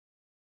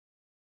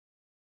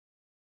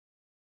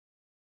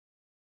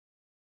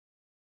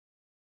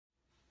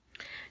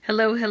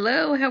Hello,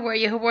 hello. How are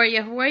you? How are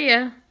you? How are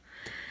you?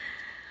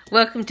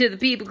 Welcome to the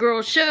People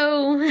Girl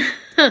Show.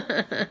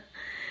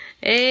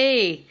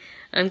 Hey,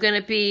 I'm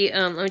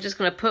just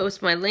gonna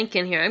post my link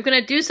in here. I'm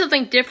gonna do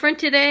something different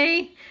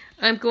today.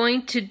 I'm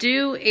going to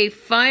do a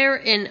fire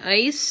and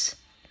ice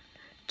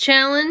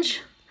challenge,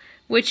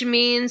 which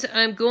means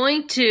I'm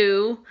going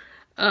to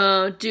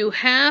do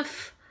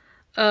half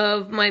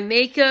of my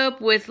makeup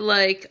with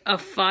like a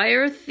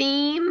fire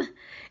theme,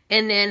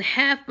 and then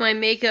half my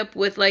makeup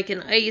with like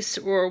an ice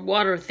or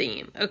water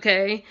theme,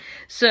 okay?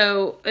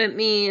 So it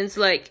means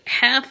like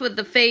half of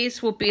the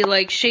face will be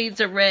like shades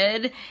of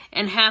red,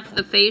 and half of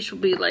the face will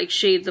be like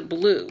shades of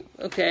blue,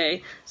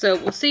 okay? So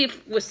we'll see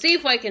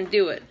if I can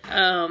do it.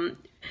 I'm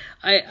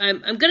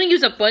gonna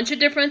use a bunch of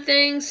different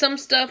things. Some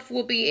stuff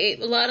will be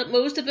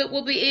most of it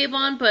will be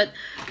Avon, but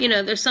you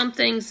know, there's some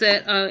things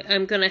that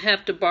I'm gonna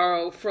have to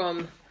borrow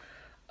from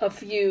a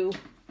few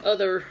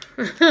other.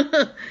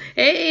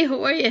 Hey,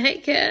 how are you? Hey,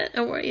 Kat,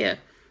 how are you?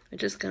 I'm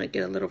just gonna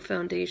get a little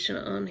foundation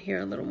on here,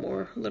 a little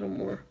more,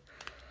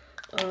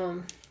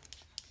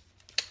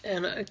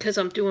 and because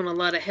I'm doing a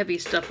lot of heavy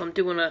stuff, I'm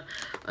doing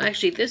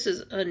actually this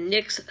is a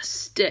NYX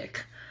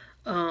stick,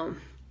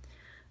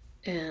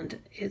 and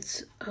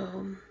it's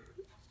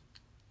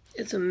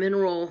a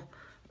mineral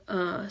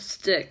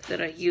stick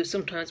that I use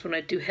sometimes when I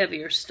do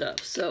heavier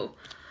stuff. So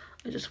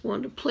I just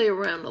wanted to play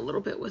around a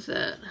little bit with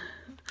that.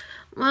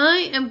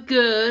 I am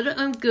good.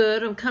 I'm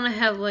good. I'm kind of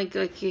having like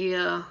a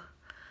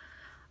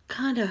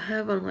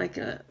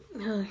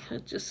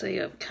just say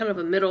a kind of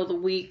a middle of the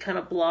week kind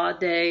of blah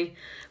day.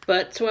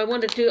 But so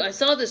I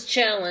saw this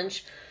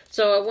challenge,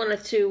 so I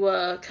wanted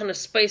to kind of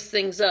spice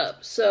things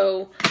up.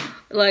 So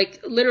like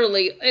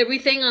literally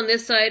everything on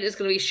this side is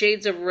going to be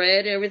shades of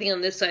red, and everything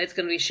on this side is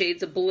going to be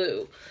shades of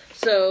blue.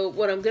 So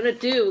what I'm going to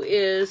do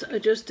is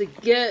just to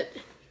get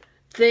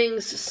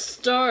things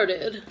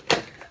started,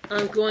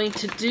 I'm going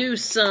to do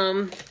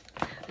I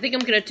think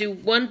I'm going to do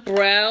one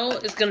brow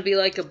is going to be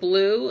like a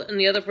blue, and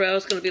the other brow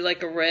is going to be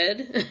like a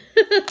red.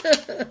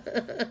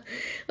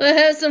 Let's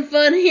have some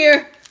fun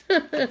here.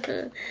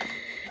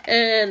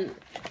 And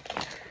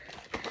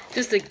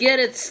just to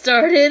get it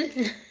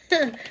started,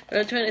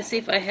 I'm trying to see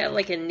if I have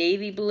like a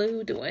navy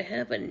blue. Do I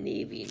have a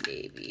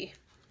navy?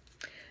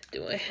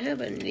 Do I have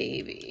a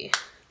navy?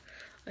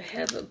 I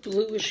have a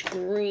bluish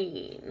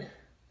green.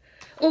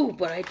 Oh,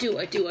 but I do.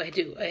 I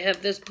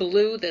have this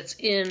blue that's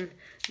in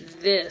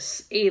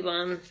this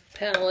Avon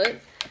palette.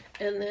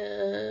 And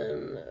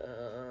then,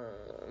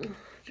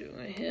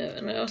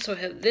 and I also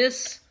have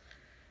this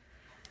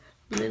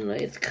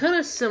Midnight. It's kind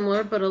of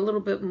similar, but a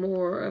little bit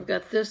more. I've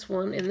got this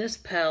one in this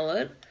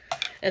palette.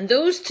 And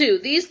these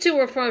two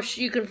are from,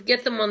 you can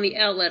get them on the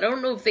outlet. I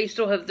don't know if they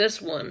still have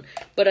this one,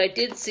 but I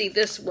did see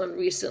this one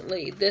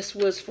recently. This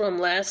was from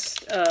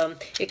last,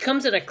 it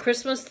comes in a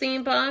Christmas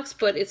theme box,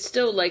 but it's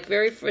still like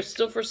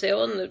still for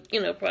sale, and the,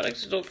 you know,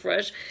 products are still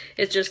fresh.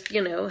 It just,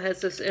 you know,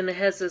 has this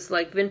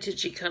like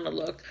vintagey kind of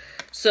look.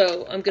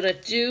 So I'm going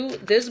to do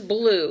this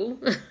blue.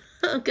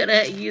 I'm going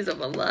to use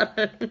them a lot.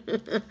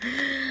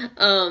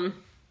 I'm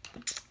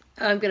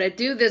going to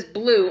do this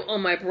blue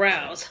on my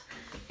brows.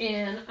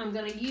 And I'm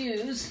going to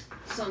use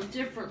some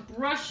different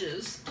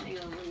brushes. Hang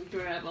on, let me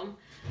grab them.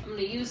 I'm going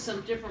to use some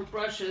different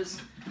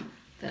brushes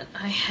that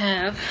I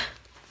have.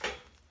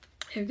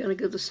 I'm going to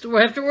go to the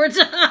store afterwards.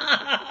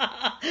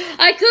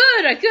 I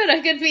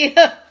could be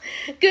a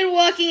good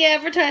walking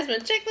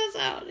advertisement. Check this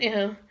out, you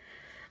know.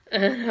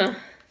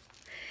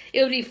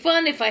 It would be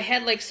fun if I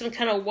had like some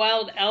kind of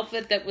wild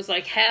outfit that was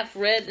like half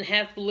red and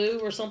half blue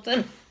or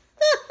something.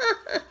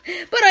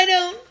 But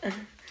I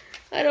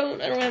don't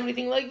have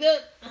anything like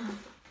that.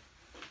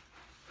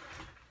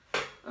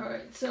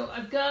 Alright, so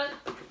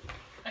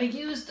I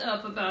used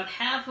up about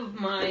half of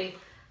my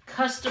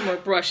customer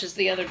brushes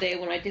the other day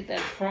when I did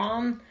that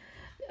prom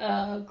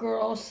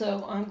girl,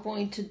 so I'm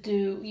going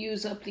to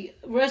use up the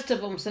rest of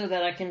them so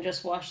that I can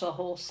just wash the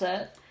whole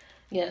set.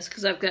 Yes,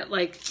 because I've got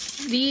like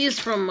these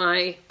from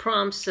my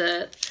prom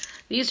set.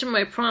 These from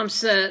my prom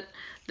set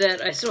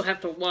that I still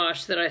have to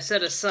wash, that I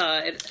set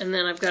aside, and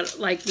then I've got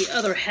like the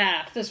other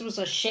half. This was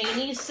a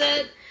Shani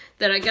set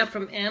that I got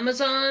from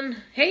Amazon.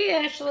 Hey,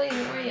 Ashley,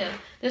 how are you?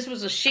 This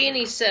was a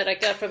Shani set I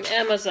got from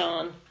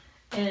Amazon.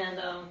 And,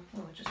 I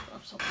just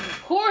dropped something.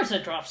 Of course I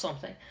dropped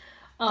something.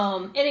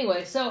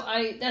 Anyway, so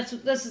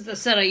this is the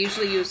set I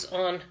usually use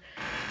on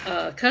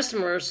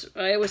customers.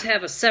 I always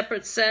have a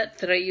separate set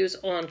that I use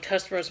on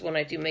customers when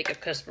I do makeup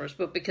customers,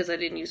 but because I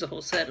didn't use the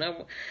whole set,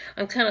 and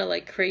I'm kind of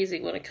like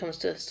crazy when it comes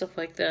to stuff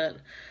like that.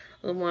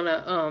 I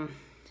want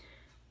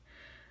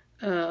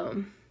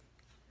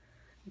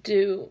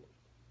to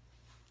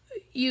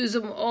use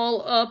them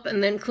all up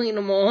and then clean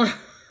them all.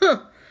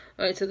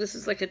 Alright, so this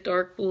is like a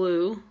dark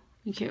blue.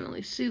 You can't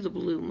really see the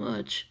blue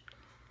much.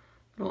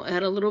 I'll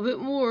add a little bit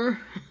more.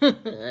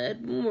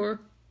 Add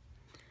more.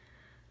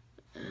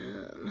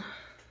 And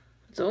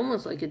it's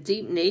almost like a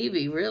deep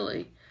navy,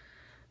 really.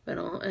 But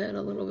I'll add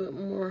a little bit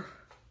more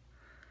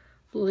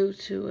blue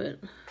to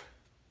it.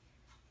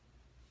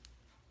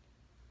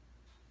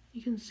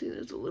 You can see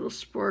there's a little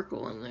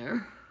sparkle in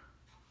there.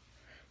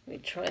 me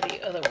try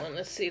the other one.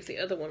 Let's see if the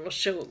other one will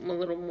show up a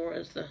little more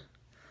as the,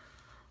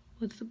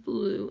 with the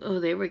blue. Oh,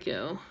 there we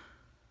go.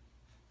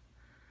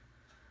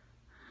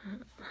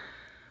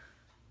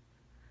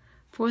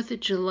 4th of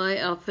July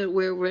outfit,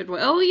 wear red,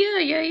 white. Oh,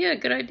 yeah.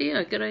 Good idea.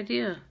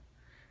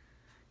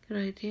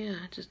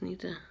 I just need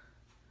to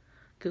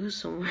go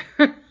somewhere.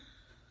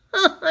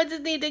 I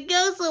just need to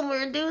go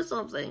somewhere and do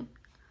something.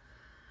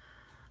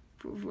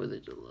 For 4th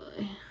of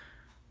July.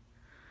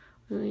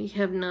 We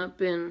have not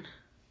been...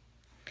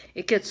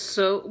 It gets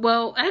so...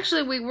 Well,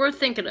 actually, we were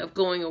thinking of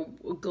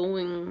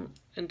going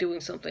and doing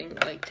something,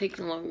 like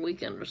taking a long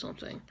weekend or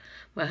something.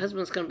 My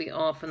husband's going to be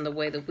off, and the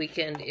way the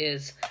weekend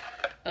is...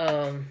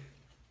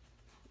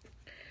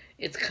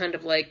 it's kind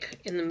of like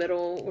in the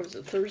middle, or is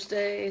it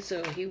Thursday?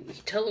 So he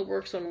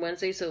teleworks on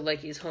Wednesday, so like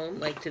he's home,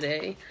 like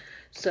today.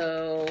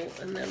 So,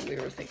 and then we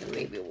were thinking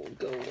maybe we'll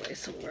go away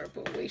somewhere,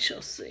 but we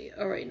shall see.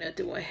 All right, now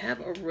do I have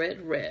a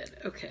red?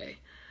 Okay.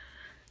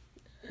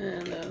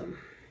 And, okay,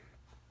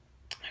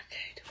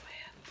 do I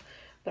have,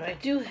 but I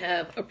do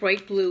have a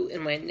bright blue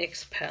in my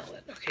NYX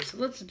palette. Okay, so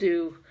let's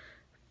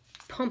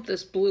pump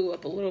this blue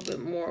up a little bit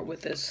more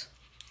with this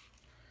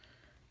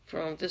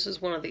this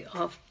is one of the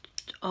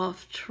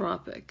Off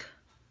Tropic.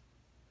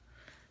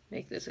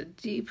 Make this a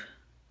deep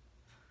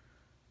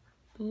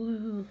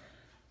blue.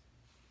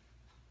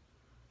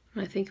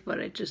 And I think about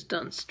it, just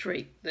done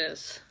straight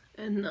this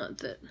and not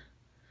that.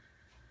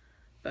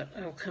 But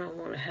I kind of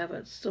want to have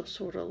it still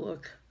sort of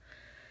look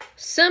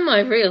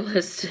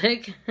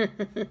semi-realistic.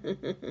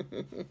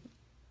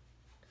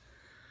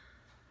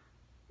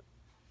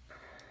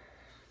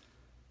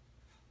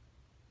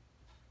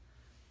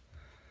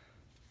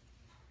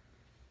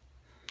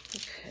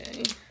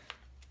 Okay.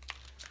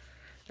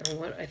 And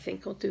what I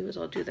think I'll do is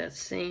I'll do that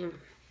same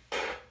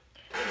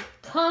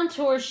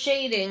contour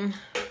shading.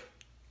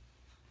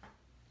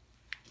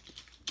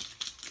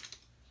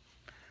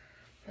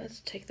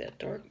 Let's take that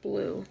dark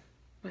blue.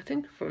 I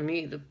think for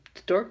me, the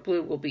dark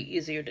blue will be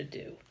easier to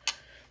do.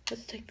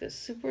 Let's take this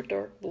super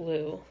dark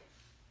blue.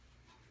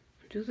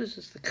 Do this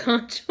as the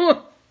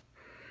contour.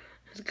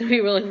 It's going to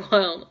be really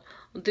wild.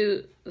 I'll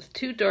do the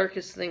 2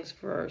 darkest things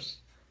first.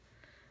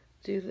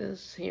 Do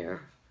this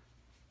here.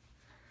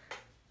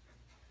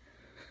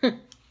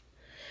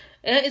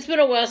 It's been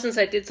a while since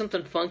I did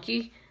something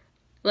funky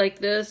like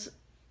this.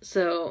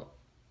 So,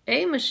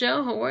 hey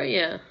Michelle, how are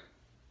you?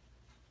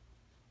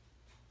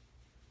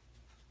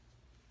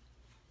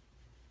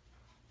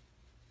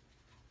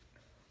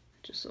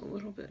 Just a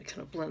little bit,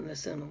 kind of blend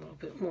this in a little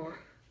bit more.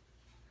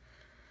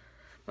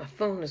 My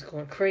phone is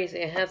going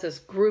crazy. I have this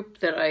group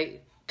that I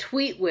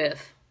tweet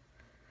with,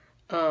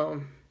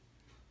 and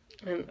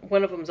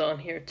one of them's on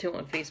here too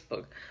on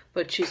Facebook,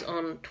 but she's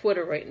on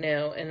Twitter right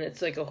now, and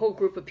it's like a whole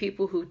group of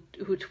people who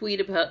tweet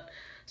about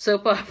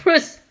soap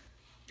operas,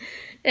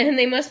 and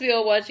they must be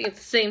all watching at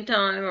the same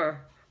time,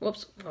 or,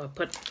 whoops,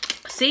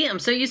 see, I'm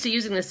so used to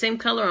using the same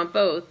color on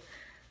both.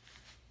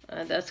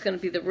 That's going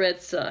to be the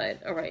red side.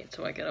 All right,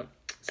 so I got to...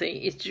 See,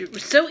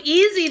 it's so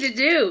easy to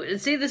do.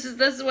 And see, this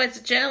is why it's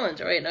a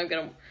challenge. All right, now I'm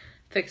going to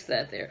fix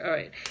that there. All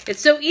right.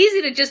 It's so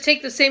easy to just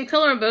take the same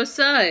color on both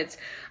sides.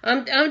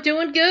 I'm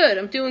doing good.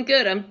 I'm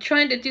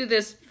trying to do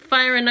this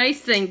fire and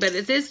ice thing, but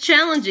it is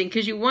challenging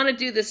because you want to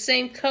do the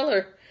same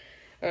color.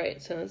 All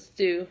right, so let's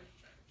do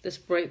this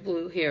bright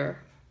blue here.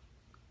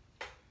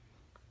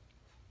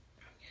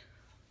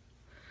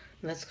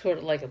 And that's sort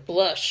of like a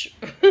blush.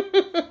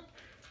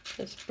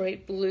 This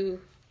bright blue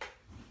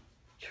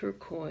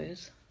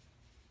turquoise.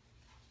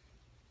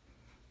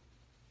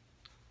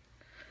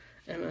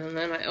 And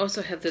then I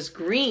also have this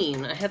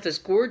green. I have this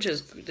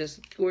gorgeous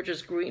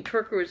green,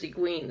 turquoisey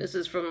green. This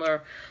is from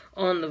our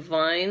On the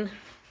Vine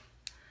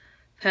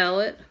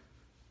palette.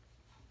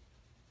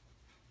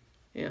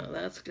 Yeah,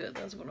 that's good.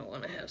 That's what I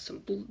want to have.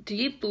 Some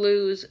deep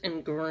blues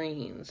and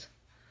greens.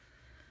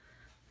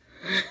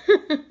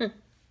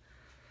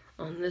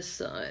 On this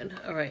side.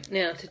 All right,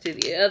 now to do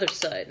the other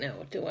side.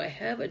 Now, do I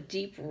have a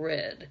deep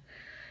red?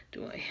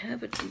 Do I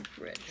have a deep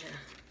red? Yeah.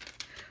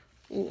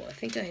 Ooh, I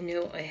think I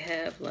know I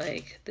have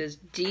like this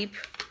deep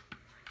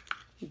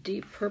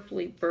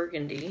purpley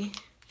burgundy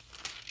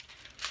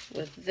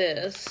with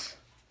this.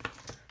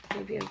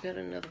 Maybe I've got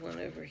another one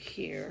over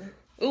here.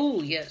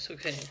 Oh, yes,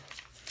 okay.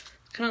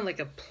 It's kind of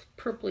like a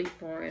purpley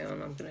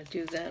brown. I'm going to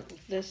do that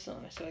with this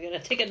on. So I got to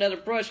take another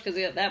brush because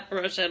that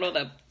brush had all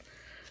that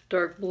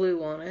dark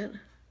blue on it.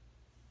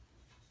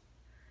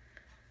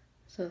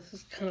 So this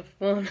is kind of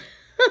fun.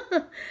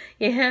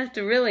 You have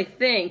to really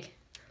think.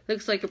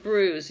 Looks like a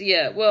bruise.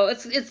 Yeah, well,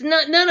 it's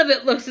not, none of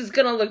it is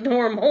going to look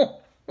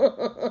normal.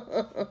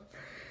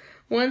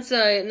 One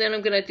side, and then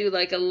I'm going to do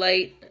like a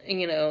light,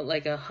 you know,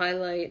 like a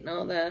highlight and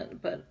all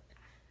that, but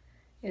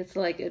it's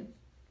like a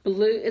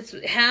blue, it's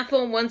half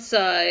on one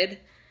side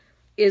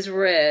is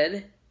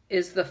red,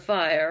 is the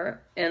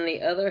fire, and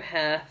the other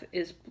half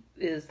is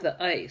the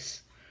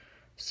ice.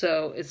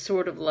 So it's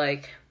sort of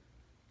like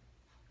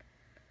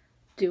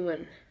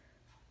doing...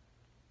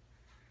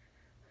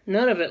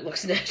 None of it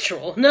looks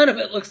natural. None of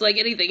it looks like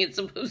anything it's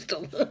supposed to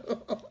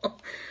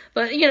look.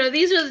 But, you know,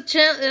 these are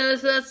the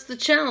that's the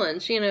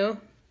challenge, you know.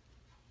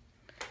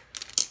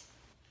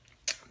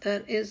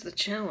 That is the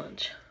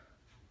challenge.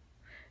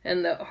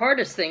 And the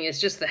hardest thing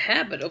is just the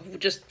habit of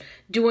just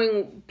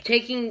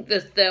taking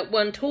that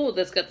one tool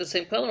that's got the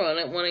same color on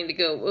it, wanting to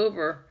go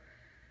over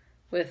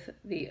with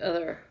the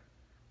other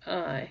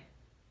eye.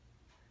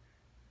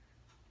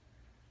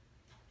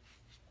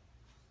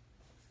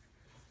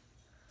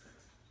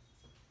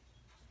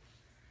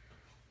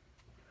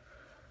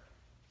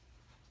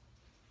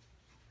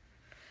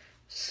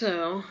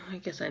 So, I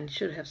guess I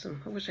should have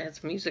I wish I had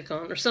some music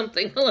on or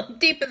something. I'm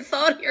deep in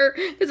thought here,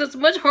 because it's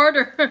much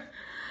harder.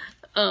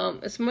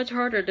 It's much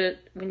harder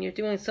when you're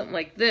doing something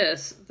like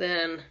this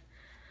than,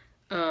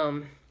 let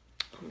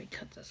me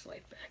cut this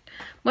light back.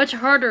 Much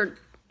harder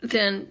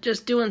than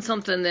just doing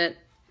something that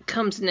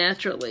comes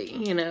naturally,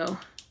 you know.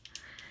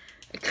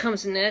 It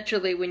comes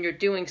naturally when you're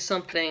doing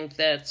something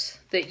that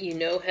you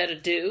know how to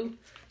do,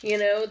 you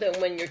know, than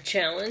when you're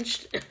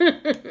challenged.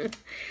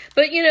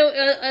 But, you know,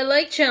 I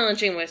like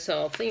challenging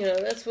myself. You know,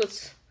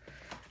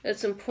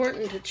 it's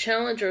important to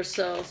challenge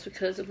ourselves,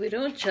 because if we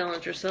don't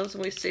challenge ourselves,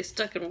 then we stay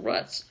stuck in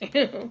ruts, you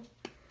know.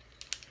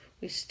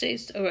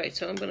 Alright,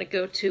 so I'm going to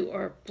go to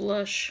our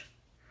blush,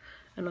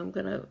 and I'm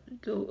going to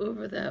go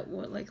over that,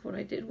 like what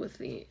I did with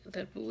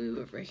that blue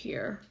over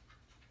here.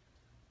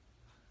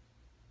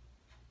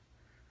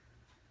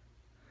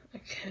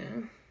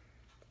 Okay.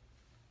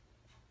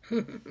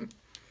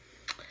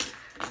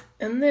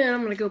 And then I'm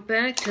going to go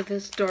back to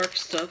this dark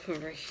stuff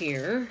over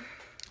here.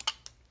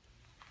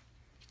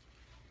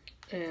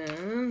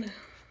 And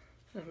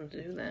I'm going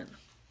to do that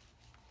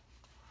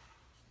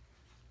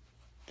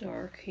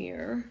dark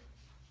here.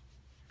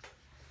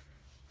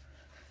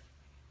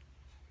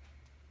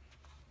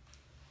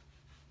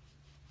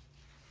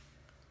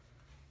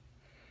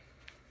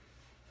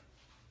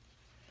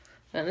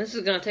 And this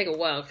is going to take a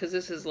while, because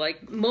this is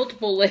like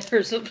multiple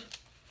layers of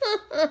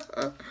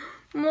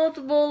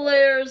multiple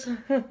layers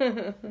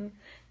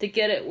to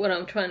get at what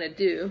I'm trying to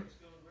do.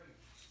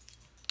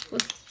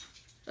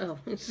 Oh,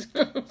 it's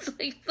like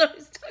I thought he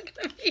was talking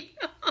to me.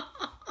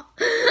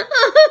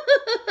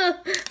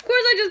 Of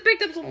course, I just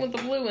picked up something with the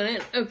blue in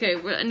it. Okay,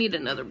 well, I need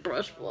another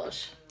blush.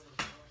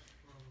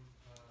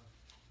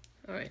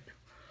 All right.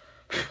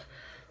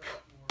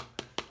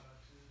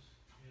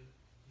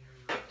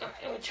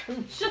 I'm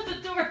gonna shut the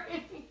door.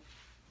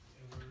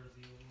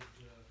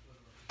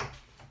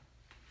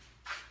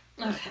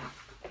 Okay.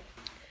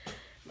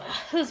 My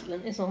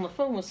husband is on the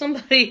phone with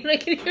somebody, and I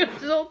can hear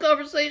this whole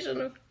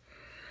conversation.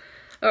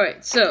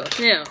 Alright, so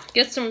now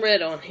get some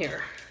red on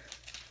here.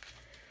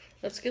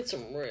 Let's get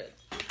some red.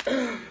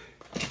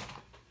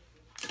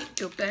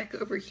 Go back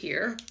over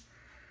here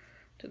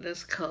to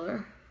this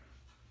color.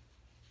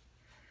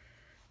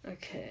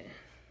 Okay.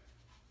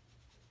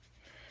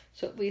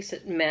 So at least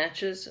it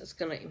matches. It's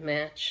going to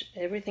match.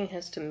 Everything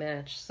has to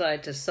match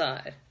side to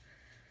side.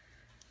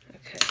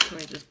 Okay, let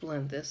me just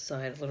blend this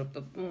side a little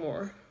bit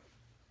more.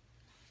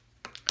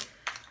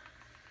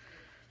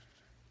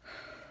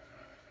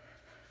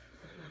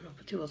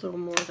 Do a little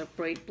more of the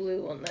bright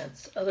blue on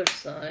that other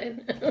side.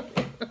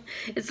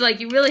 It's like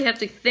you really have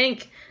to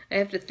think. I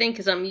have to think,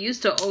 because I'm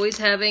used to always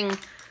having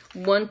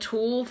one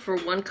tool for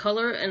one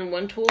color and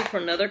one tool for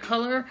another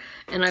color.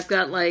 And I've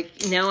got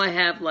now I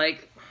have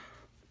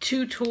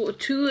two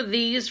of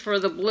these for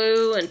the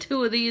blue and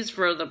two of these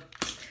for the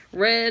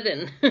red.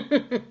 And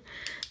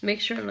make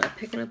sure I'm not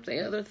picking up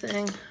the other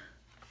thing.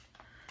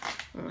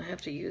 I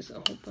have to use a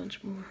whole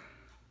bunch more.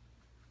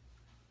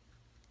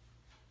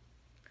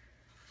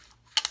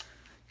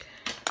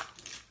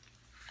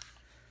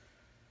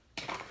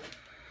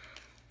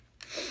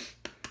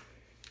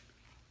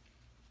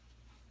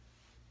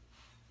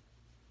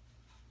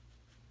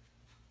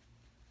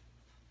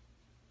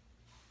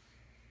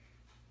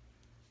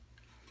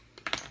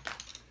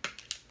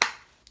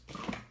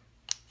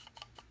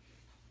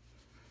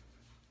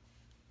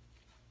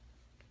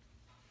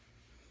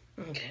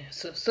 Okay,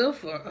 so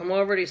far, I'm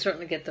already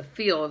starting to get the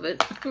feel of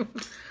it.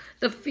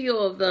 The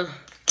feel of the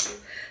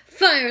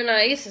Fire and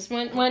Ice. It's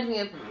reminding me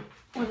of,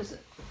 what is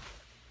it?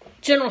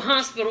 General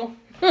Hospital.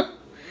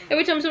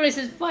 Every time somebody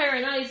says Fire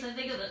and Ice, I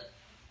think of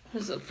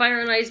there's a Fire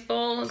and Ice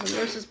ball, the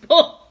nurse's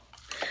ball.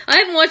 I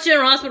haven't watched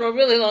General Hospital in a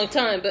really long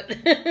time, but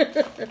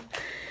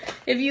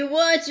if you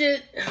watch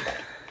it,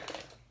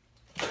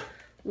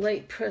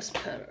 light press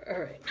powder. All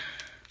right.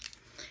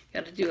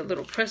 Got to do a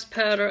little pressed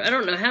powder. I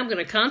don't know how I'm going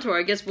to contour.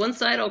 I guess one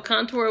side I'll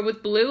contour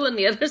with blue and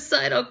the other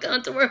side I'll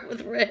contour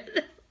with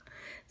red.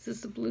 Is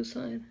this the blue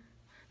side?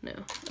 No.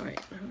 All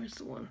right. Now where's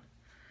the one?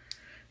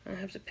 I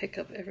have to pick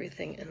up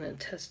everything and then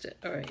test it.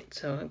 All right.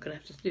 So I'm going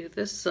to have to do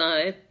this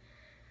side.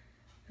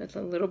 That's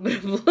a little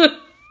bit of blue.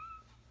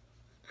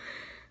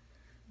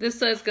 This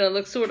side's going to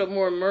look sort of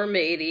more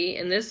mermaidy,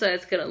 and this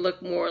side's going to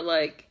look more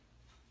like,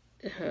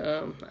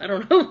 I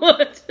don't know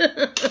what.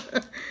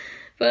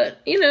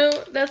 But, you know,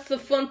 that's the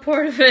fun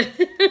part of it.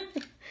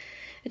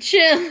 A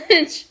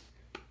challenge.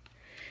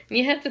 And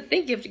you have to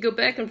think, you have to go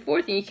back and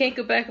forth, and you can't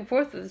go back and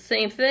forth with the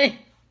same thing.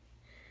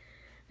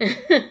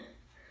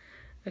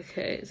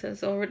 Okay, so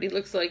that's already it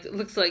looks like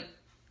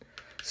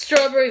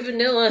strawberry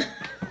vanilla.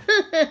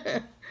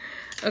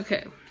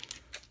 Okay,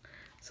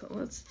 so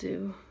let's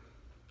do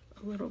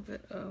a little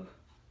bit of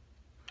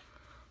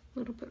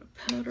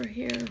powder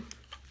here.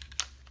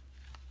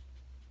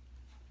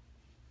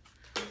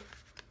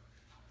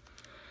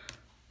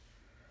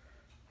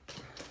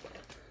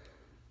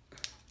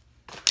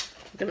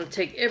 I'm gonna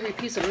take every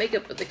piece of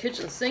makeup at the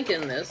kitchen sink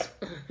in this.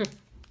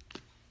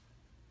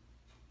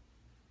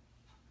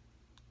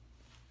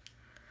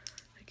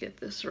 Get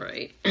this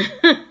right.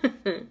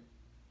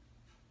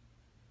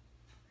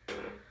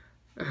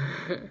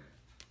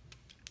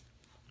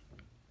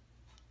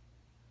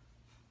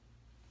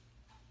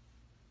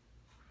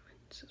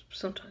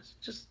 Sometimes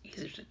it's just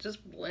easier to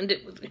just blend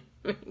it with your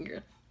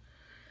finger.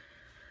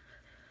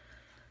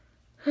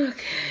 Okay.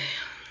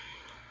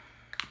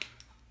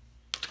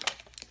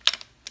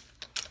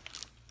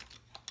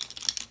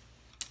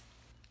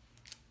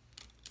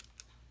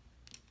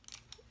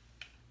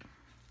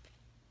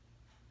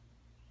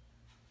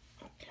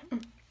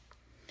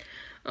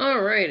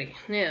 Alrighty,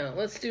 now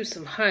let's do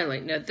some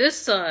highlight. Now this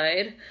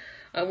side,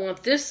 I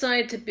want this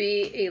side to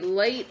be a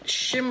light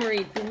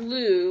shimmery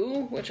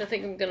blue, which I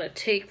think I'm going to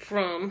take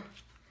from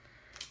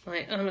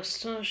my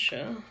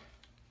Anastasia.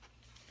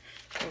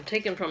 I'm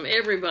taking from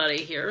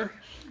everybody here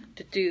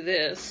to do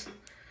this.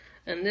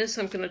 And this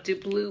I'm going to do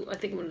blue. I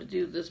think I'm going to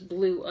do this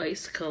blue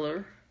ice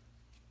color.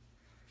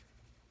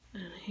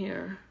 And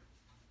here.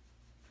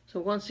 So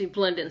once you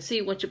blend in,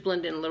 see, once you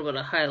blend in a little bit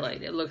of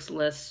highlight, it looks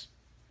less,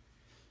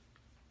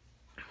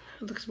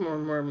 it looks more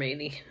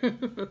mermaidy.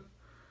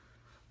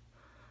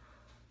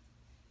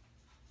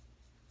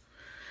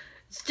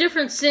 It's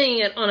different seeing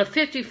it on a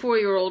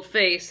 54-year-old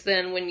face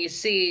than when you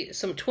see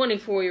some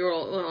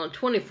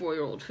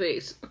 24-year-old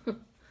face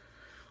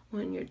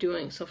when you're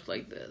doing stuff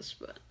like this.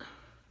 But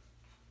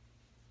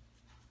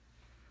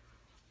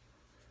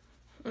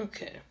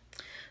okay,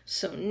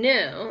 so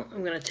now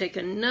I'm going to take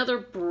another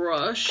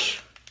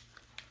brush.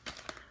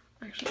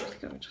 Actually, I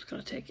think I'm just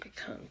going to take a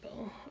cotton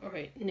ball. All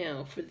right,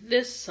 now for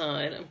this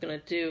side, I'm going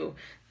to do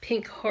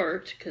Pink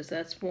Heart because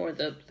that's more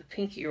the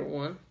pinkier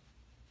one.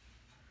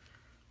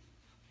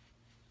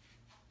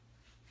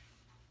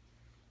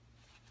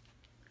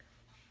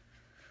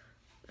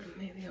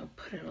 Maybe I'll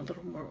put in a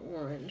little more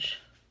orange.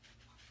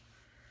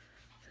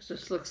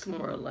 This looks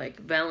more like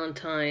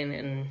Valentine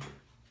and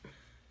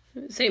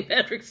St.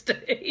 Patrick's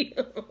Day.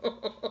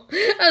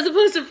 As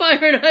opposed to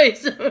Fire and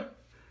Ice.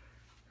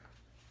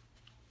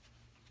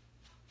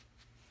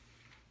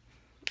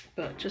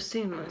 But just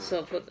seeing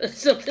myself with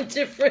something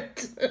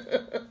different.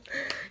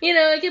 You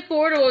know, I get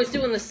bored of always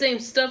doing the same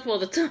stuff all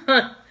the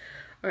time.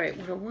 Alright,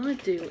 what I want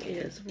to do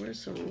is,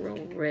 where's some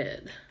real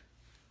red?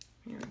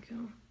 Here we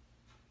go.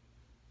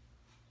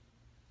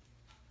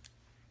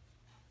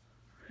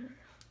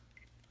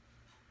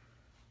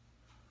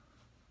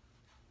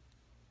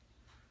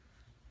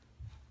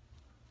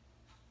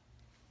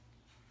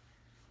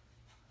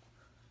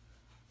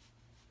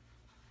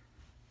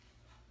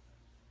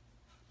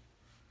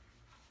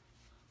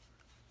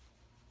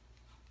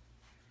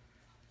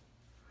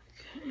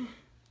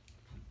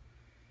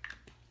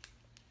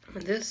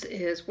 This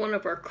is one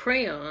of our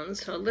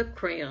crayons, our lip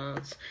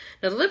crayons.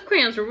 Now, the lip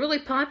crayons were really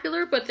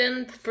popular, but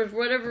then for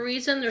whatever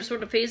reason, they're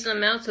sort of phasing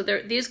them out. So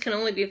these can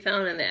only be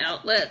found in the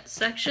outlet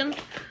section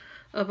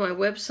of my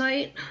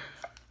website.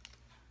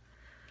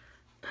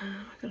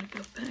 I'm going to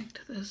go back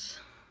to this.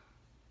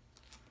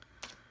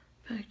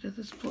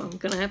 Well, I'm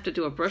going to have to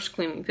do a brush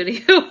cleaning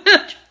video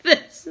after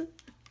this.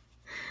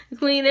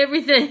 Clean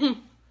everything.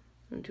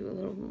 And do a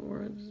little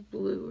more of this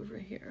blue over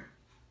here.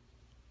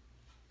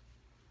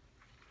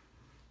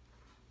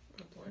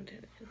 Blend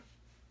it in.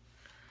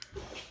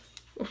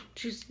 Oh,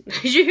 jeez.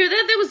 Did you hear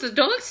that? That was the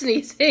dog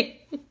sneezing.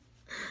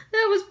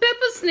 That was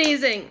Pippa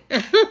sneezing.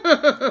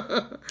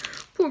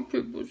 Poor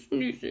Pippa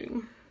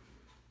sneezing.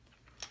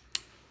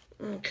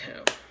 Okay.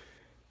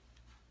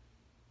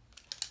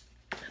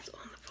 That's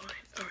on the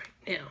vine. Alright,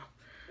 now,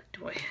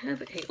 do I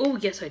have a... Oh,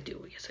 yes, I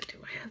do. Yes, I do.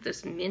 I have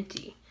this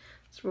minty.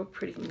 It's real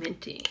pretty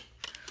minty.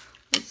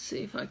 Let's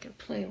see if I can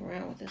play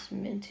around with this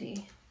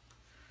minty.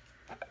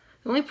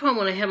 The only problem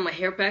when I have my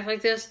hair back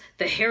like this,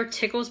 the hair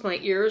tickles my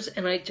ears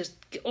and I just,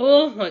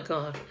 oh my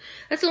God.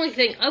 That's the only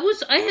thing.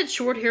 I had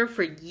short hair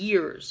for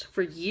years.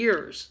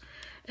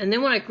 And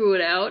then when I grew it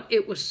out,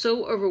 it was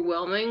so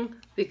overwhelming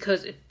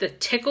because the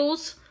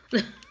tickles,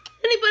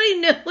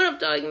 anybody know what I'm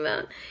talking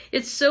about?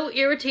 It's so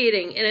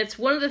irritating. And it's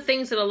one of the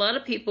things that a lot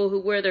of people who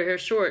wear their hair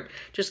short,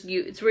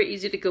 it's very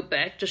easy to go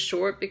back to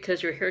short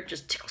because your hair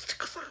just tickles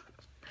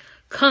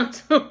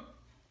constantly.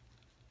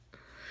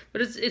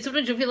 But it's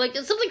sometimes you feel like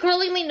it's something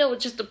crawling me. No,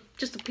 it's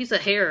just a piece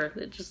of hair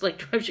that just like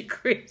drives you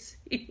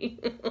crazy.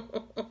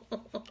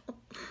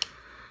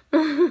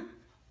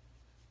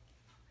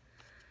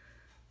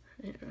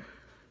 Here,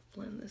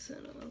 blend this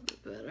in a little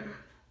bit better.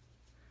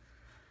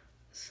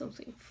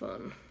 Something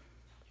fun.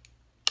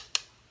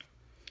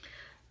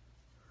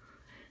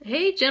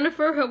 Hey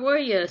Jennifer, how are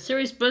you?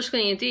 Serious bush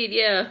cleaning indeed.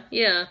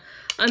 Yeah.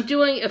 I'm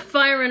doing a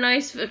fire and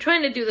ice. I'm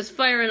trying to do this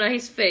fire and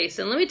ice face,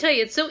 and let me tell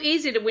you, it's so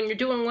easy to when you're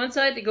doing one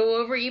side to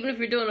go over, even if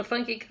you're doing a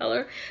funky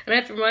color. And I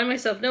have to remind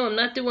myself, no, I'm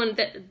not doing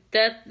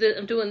that.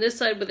 I'm doing this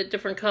side with a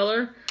different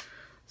color.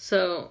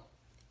 So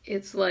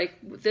it's like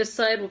this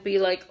side will be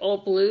like all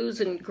blues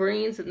and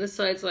greens, and this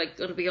side's like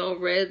going to be all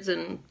reds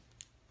and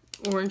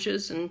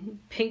oranges and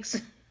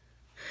pinks.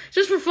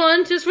 Just for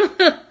fun, just for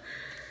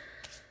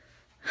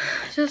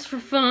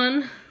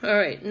fun. All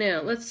right,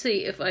 now let's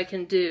see if I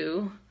can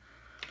do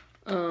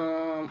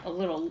a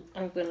little.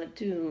 I'm gonna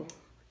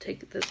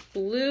take this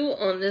blue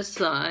on this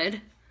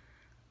side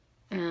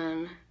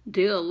and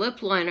do a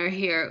lip liner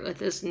here with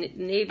this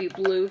navy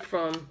blue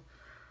from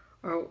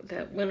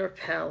that winter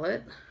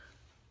palette,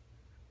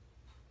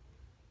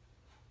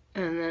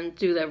 and then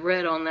do that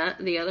red on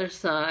the other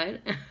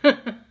side.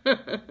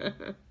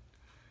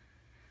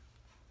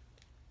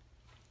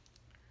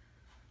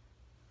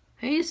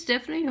 Hey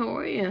Stephanie, how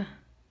are you?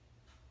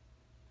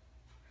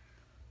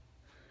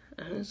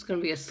 And it's gonna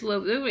be a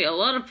slow. There'll be a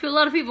lot of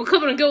people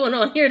coming and going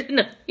on here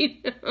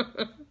tonight.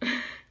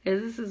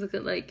 This is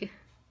like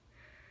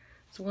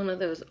it's one of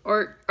those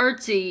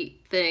artsy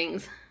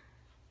things,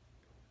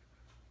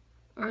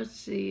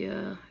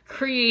 artsy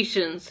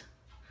creations.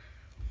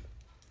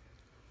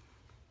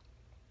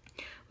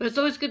 But it's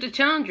always good to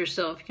challenge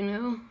yourself, you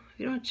know. If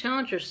you don't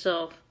challenge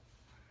yourself,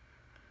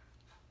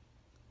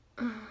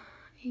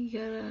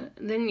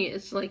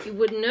 it's like you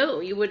wouldn't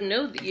know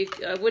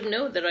that I wouldn't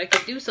know that I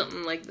could do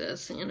something like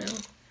this, you know.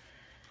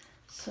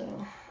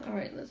 So, all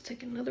right, let's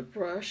take another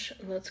brush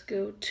and let's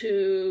go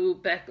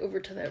back over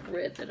to that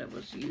red that I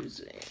was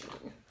using,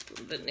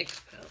 the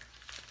NYX palette,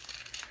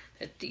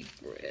 that deep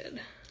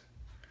red.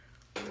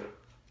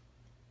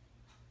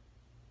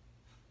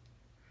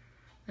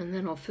 And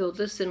then I'll fill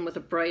this in with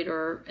a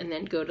brighter, and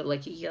then go to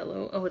like a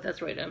yellow. Oh,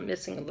 that's right, I'm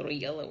missing a little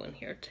yellow in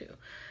here too.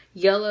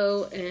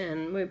 Yellow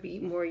and maybe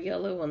more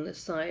yellow on this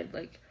side,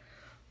 like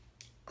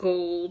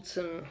golds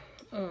and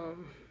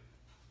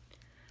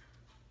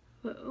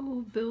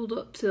we'll build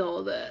up to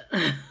all that.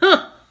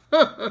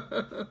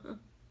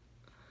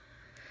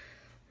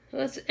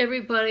 What's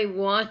everybody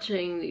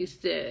watching these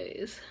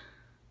days?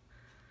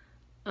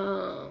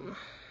 Yeah,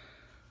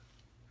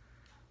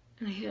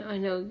 I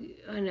know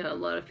a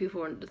lot of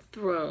people are into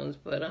Thrones,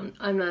 but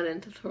I'm not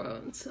into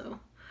Thrones, so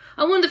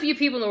I'm one of the few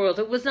people in the world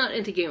that was not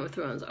into Game of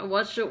Thrones. I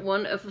watched it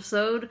one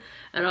episode,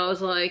 and I was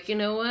like, you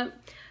know what?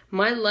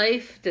 My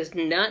life does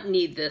not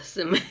need this.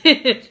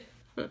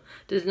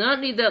 Does not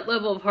need that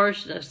level of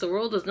harshness. The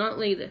world does not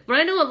need it. But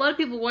I know a lot of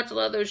people watch a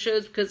lot of those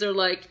shows because they're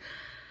like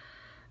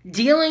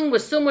dealing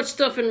with so much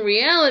stuff in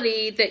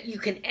reality that you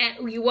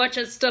watch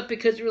that stuff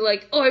because you're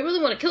like, oh, I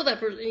really want to kill that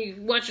person. And you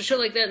watch a show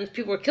like that and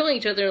people are killing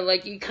each other, and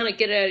like you kind of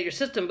get it out of your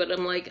system. But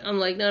I'm like,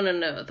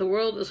 no. The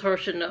world is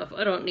harsh enough.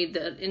 I don't need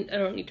that. I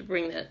don't need to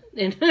bring that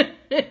in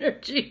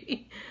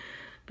energy.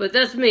 But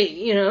that's me,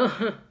 you know.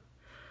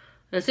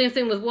 And same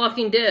thing with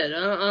Walking Dead.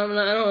 I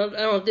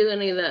don't do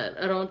any of that.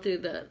 I don't do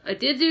that. I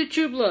did do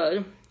True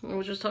Blood. I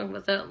was just talking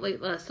about that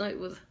late last night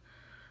with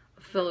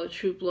a fellow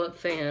True Blood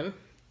fan.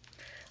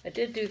 I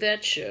did do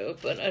that show,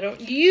 but I don't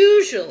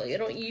usually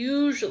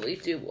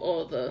do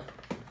all the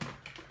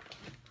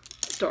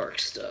dark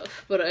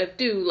stuff. But I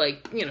do,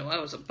 like, you know, I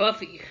was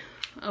Buffy.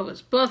 I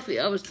was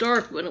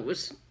dark when it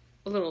was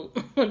a little,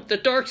 when the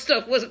dark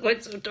stuff wasn't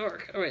quite so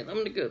dark. All right, I'm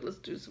gonna go. Let's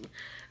do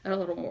add a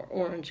little more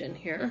orange in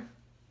here.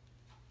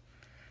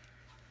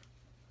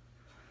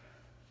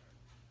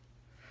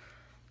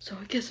 So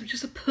I guess I'm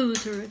just a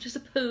poser.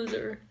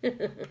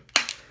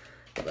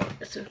 But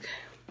it's okay.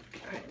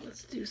 All right,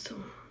 let's do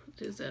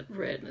that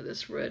red. Now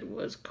this red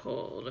was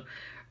called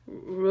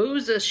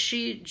Rosa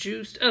She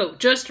Juste. Oh,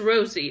 Just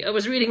Rosie. I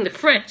was reading the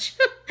French.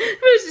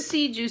 Rosa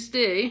She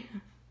Juste.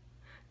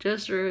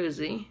 Just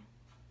Rosie.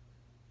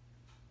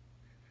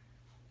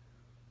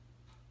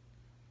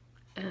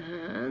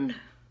 And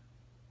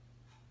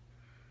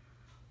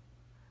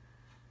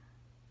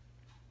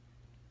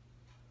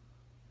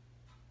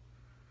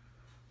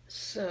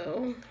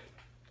so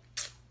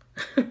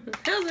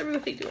how's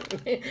everybody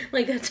doing?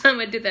 Like that time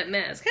I did that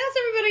mask. How's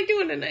everybody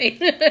doing tonight?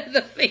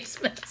 The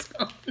face mask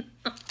on.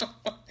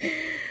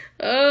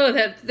 Oh,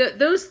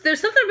 there's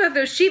something about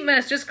those sheet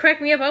masks just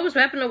cracked me up. I was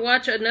happening to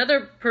watch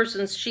another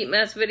person's sheet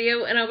mask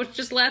video, and I was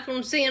just laughing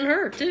from seeing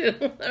her too.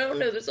 I don't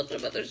know. There's something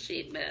about those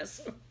sheet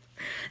masks.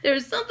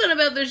 There's something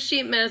about those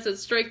sheet masks that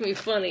strike me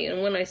funny,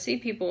 and when I see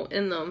people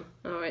in them.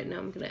 All right, now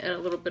I'm gonna add a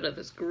little bit of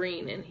this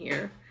green in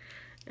here,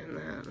 and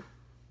then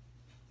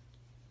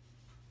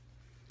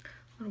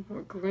a little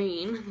more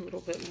green, a little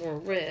bit more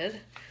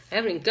red. I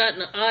haven't even gotten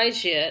the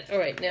eyes yet. All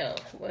right, now,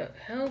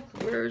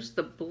 where's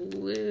the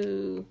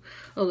blue?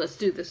 Oh, let's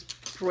do this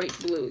bright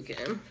blue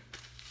again.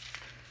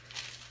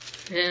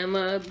 And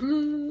my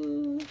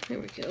blue. Here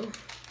we go.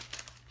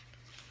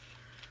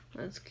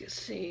 Let's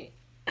see.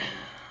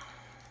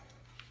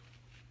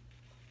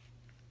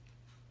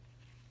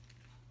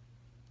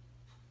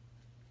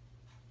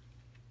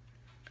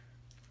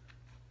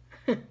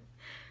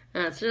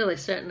 It's really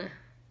starting to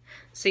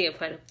See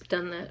if I'd have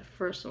done that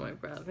first on my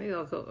brow. Maybe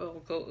I'll go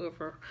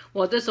over.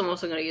 Well, this I'm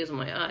also going to use on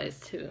my eyes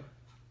too.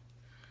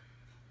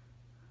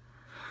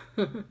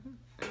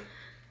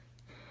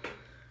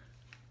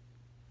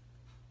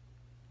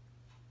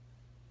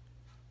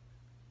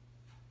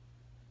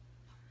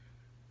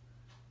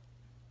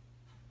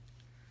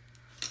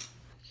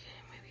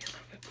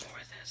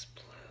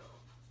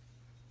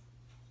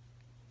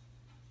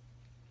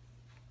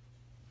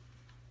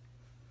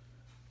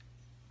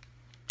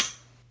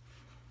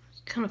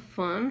 Kind of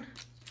fun.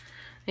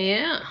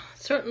 Yeah,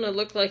 starting to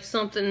look like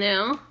something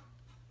now.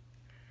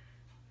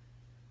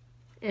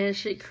 Is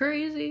she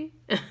crazy?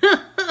 Is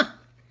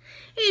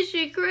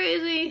she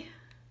crazy?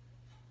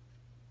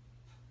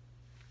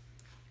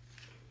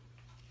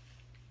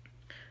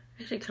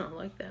 I actually kind of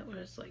like that where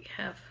it's like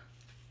half.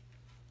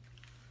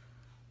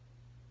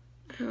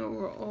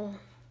 Overall, I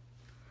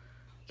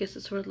guess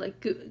it's sort of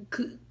like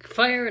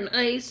fire and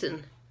ice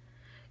and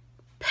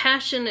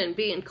passion and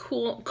being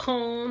cool,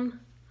 calm.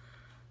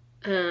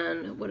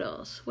 And what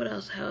else? What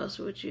else? How else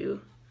would you?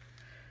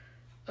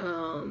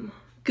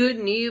 Good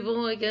and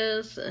evil, I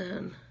guess,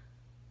 and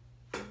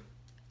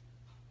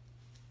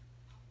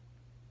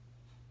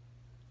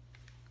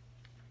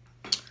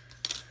okay,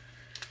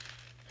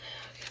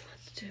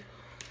 let's do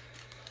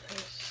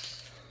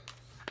this.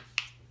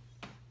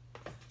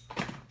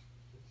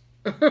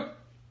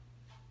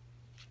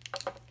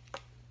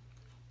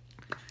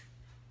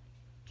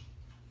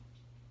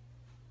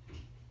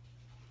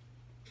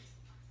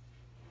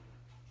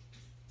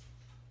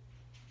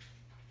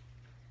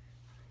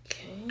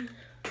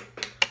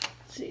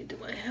 See, do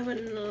I have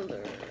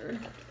another?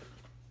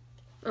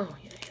 Oh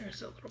yeah,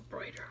 here's a little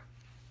brighter.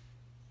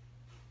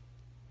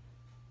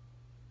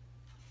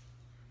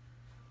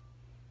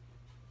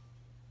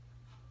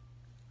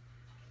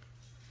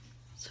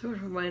 Sort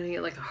of reminding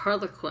you like a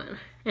Harlequin.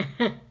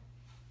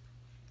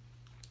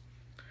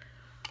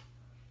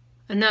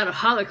 And not a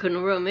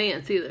Harlequin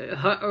romance either.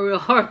 A real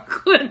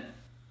Harlequin.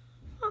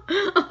 A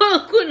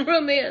Harlequin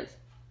romance.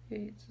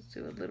 Okay, let's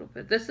do a little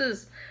bit. This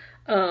is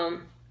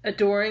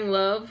Adoring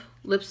Love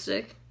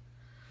lipstick.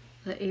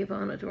 The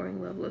Avon Adoring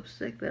Love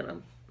lipstick that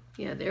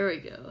yeah, there we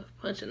go.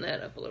 Punching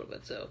that up a little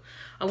bit. So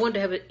I wanted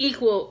to have an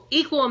equal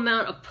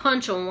amount of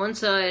punch on one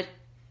side,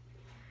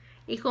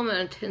 equal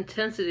amount of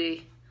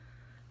intensity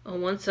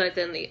on one side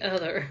than the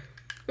other.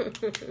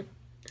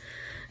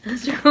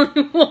 That's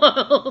really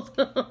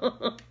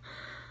wild.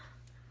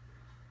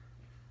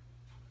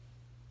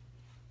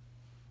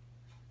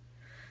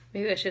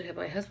 Maybe I should have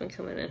my husband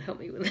come in and help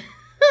me with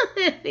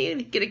it.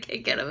 He'd get a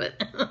kick out of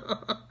it.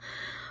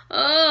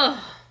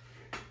 Oh.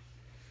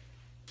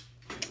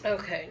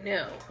 Okay,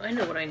 now I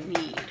know what I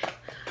need.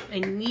 I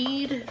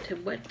need to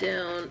wet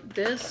down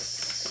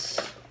this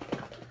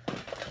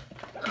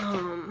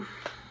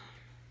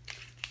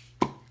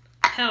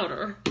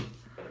powder.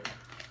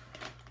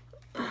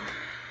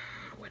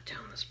 Wet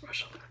down this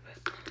brush a little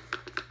bit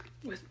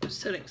with the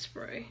setting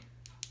spray.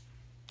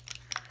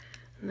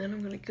 And then I'm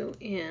going to go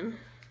in.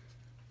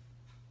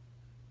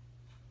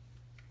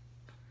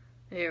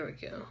 There we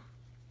go.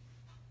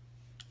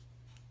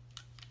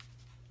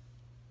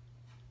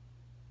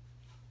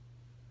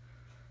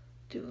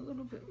 Do a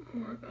little bit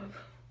more of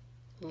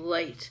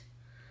light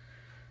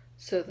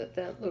so that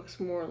that looks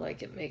more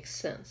like it makes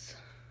sense.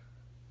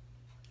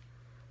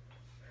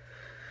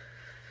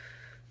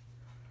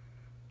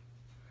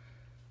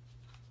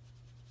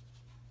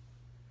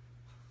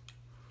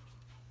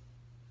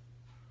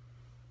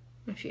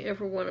 If you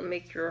ever want to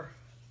make your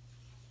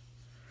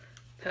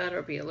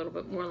powder be a little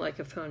bit more like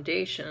a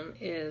foundation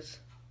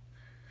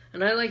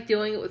and I like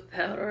doing it with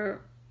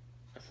powder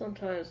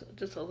sometimes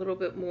just a little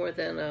bit more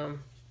than I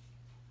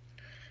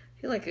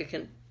feel like I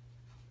can,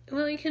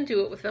 well, you can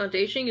do it with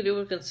foundation, you can do it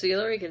with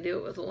concealer, you can do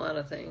it with a lot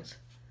of things.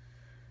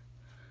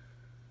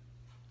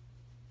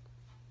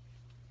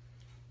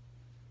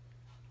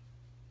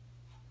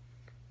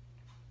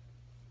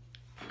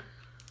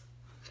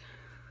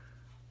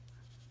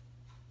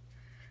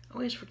 I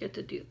always forget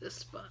to do this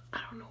spot. I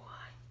don't know why.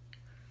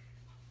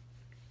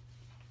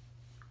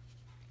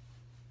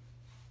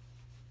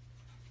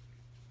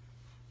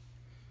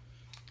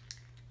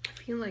 I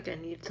feel like I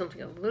need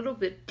something a little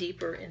bit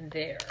deeper in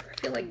there. I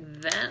feel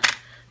like that.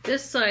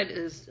 This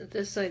looks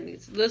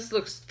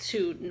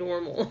too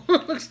normal.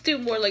 Looks too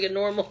more like a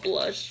normal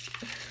blush.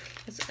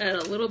 Let's add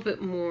a little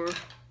bit more.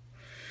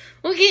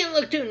 We can't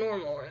look too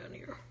normal around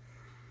here.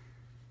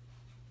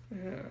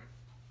 Yeah.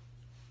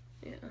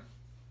 Yeah.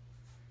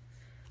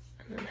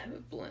 And then have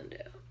it blend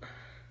out.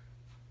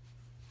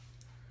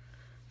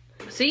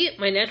 See,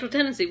 my natural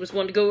tendency was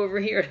one to go over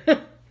here.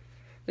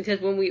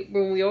 Because when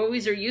we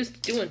always are used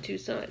to doing two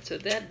sides, so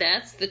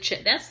that's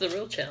the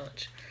real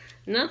challenge.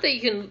 Not that you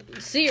can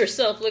see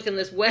yourself looking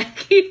this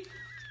wacky,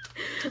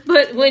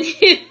 but when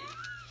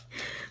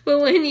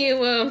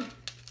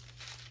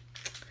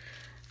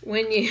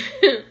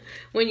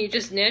you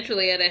just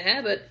naturally out of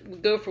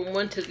habit go from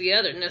one to the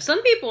other. Now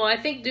some people I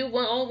think do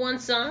all one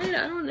side.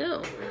 I don't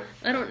know.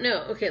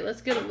 Okay,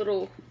 let's get a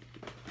little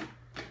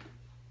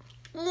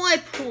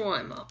white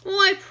primer.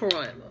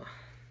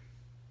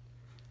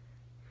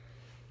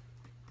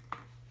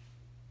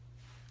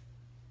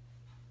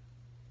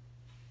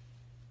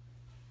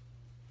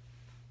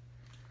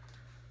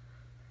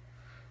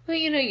 Well,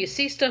 you know, you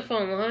see stuff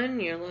online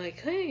and you're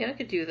like, hey, I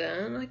could do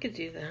that, I could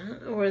do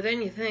that. Or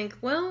then you think,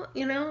 well,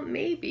 you know,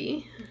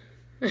 maybe.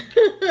 It's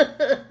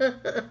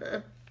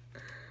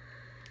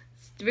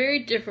very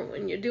different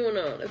when you're doing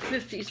it on a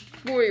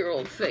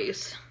 54-year-old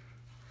face.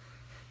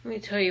 Let me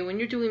tell you, when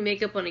you're doing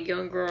makeup on a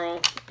young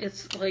girl,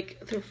 it's like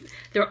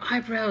their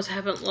eyebrows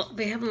haven't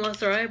lost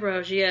their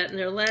eyebrows yet, and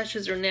their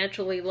lashes are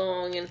naturally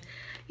long, and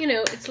you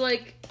know, it's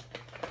like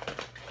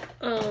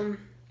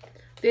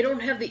they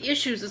don't have the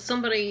issues that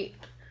somebody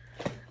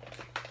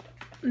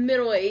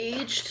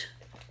middle-aged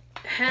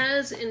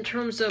has in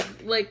terms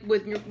of, like,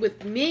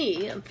 with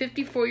me. I'm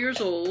 54 years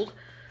old.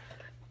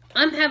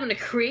 I'm having to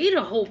create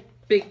a whole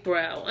big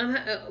brow.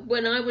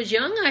 When I was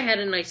young, I had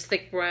a nice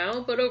thick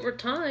brow, but over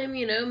time,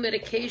 you know,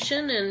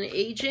 medication and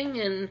aging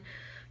and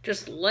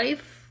just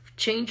life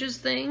changes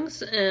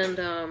things, and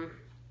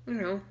you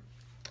know,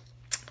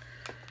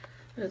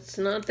 it's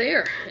not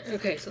there.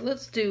 Okay, so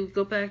let's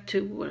go back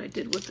to what I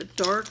did with the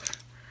dark.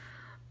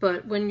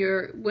 But when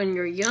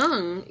you're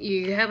young,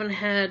 you haven't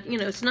had, you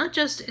know, it's not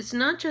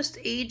just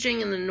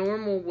aging in the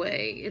normal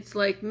way. It's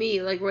like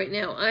me, like right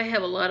now, I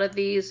have a lot of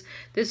these.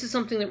 This is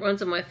something that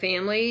runs in my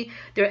family.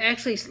 They're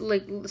actually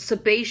like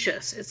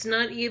sebaceous.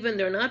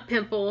 They're not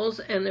pimples,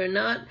 and they're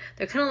kind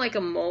of like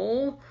a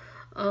mole,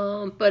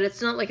 but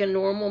it's not like a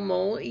normal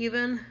mole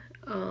even.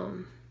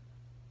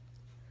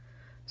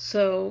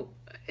 So,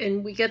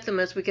 and we get them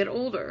as we get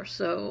older.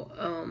 So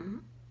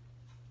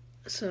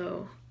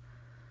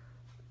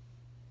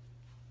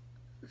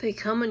they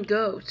come and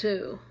go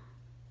too.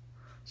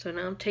 So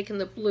now I'm taking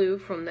the blue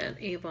from that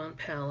Avon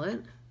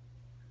palette.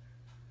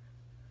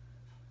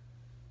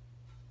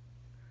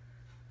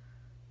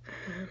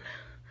 And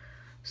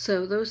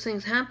so those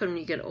things happen when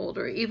you get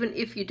older, even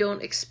if you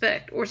don't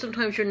expect. Or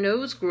sometimes your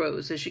nose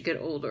grows as you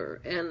get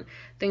older and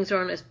things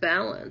aren't as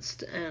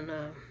balanced. And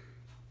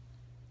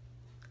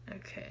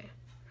okay.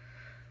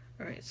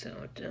 Alright, so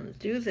I'm going to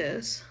do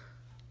this.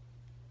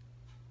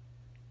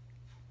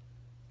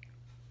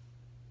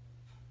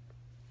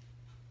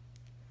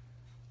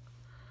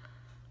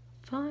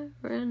 Fire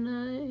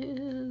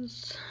and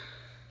ice,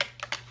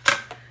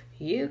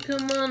 you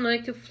come on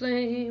like a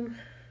flame,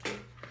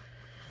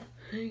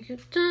 like a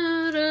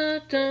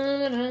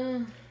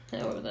da-da-da-da,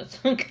 however that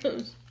song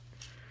goes.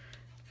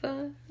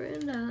 Fire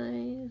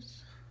and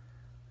ice.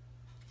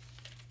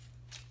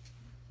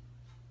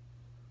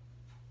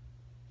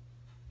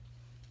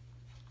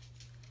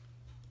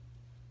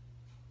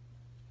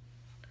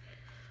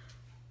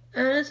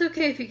 And it's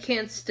okay if you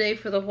can't stay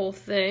for the whole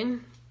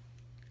thing.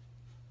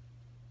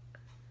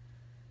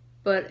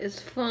 But it's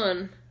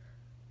fun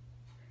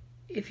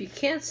if you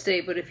can't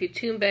stay, but if you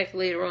tune back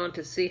later on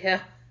to see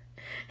how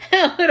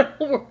it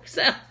all works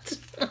out.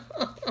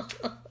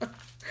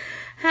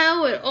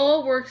 How it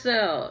all works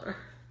out.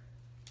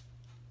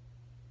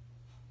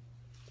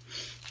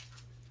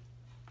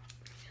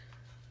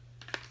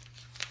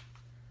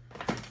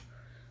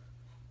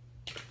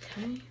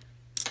 Okay.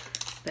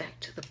 Back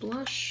to the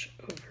blush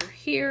over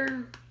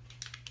here.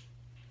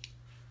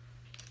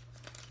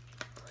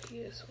 I'll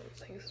use one of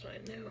the things that I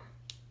know.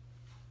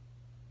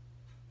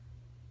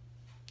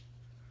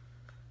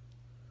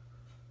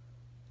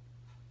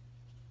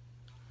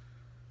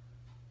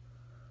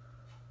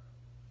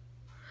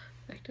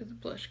 Back to the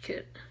blush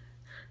kit.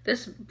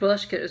 This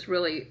blush kit is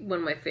really one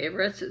of my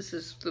favorites. This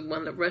is the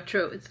one,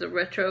 it's the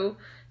retro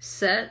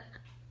set.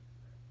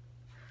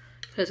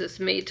 Because it's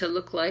made to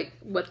look like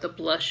what the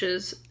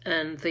blushes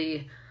and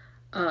the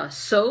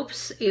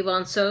soaps,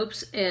 Avon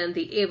soaps, and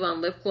the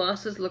Avon lip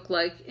glosses look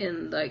like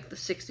in like the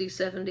 60s,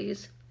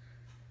 70s.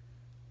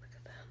 Look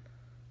at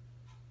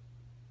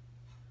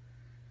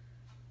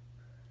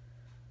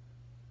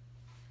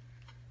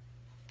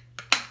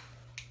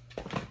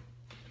that.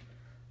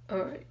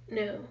 Alright,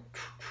 now,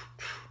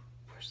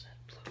 where's that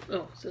blue?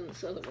 Oh, it's in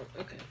this other one.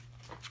 Okay.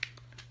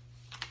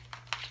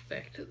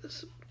 Back to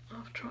this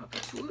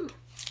off-tropic blue.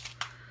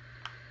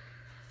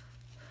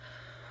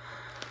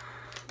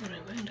 But I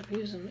end up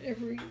using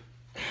every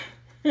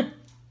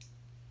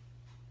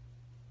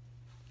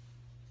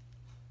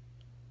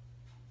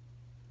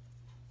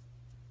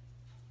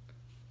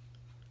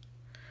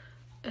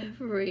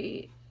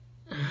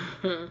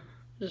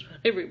just about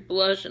every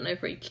blush and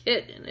every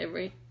kit and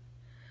every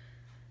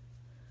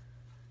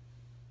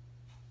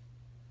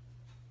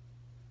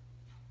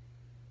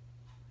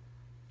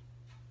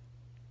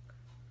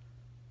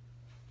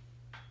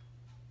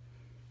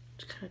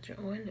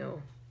oh, I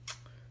know.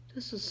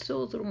 This is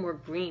still a little more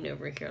green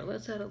over here.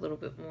 Let's add a little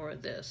bit more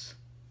of this.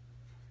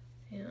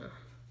 Yeah.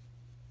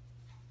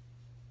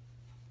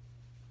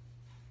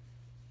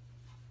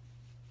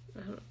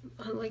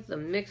 I like the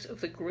mix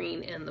of the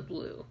green and the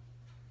blue.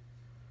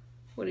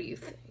 What do you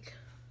think?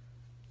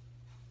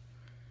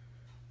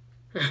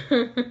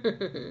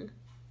 Okay.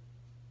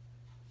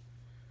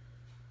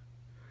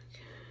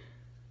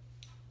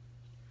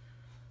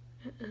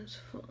 It is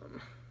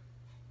fun.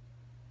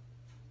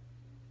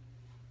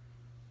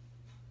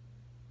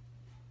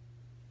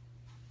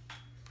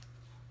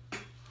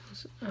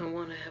 I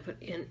want to have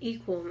an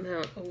equal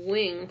amount of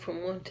wing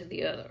from one to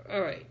the other.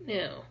 All right,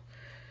 now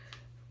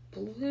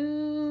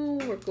blue.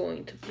 We're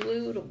going to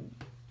blue to.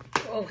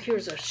 Oh,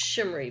 here's a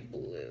shimmery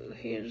blue.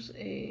 Here's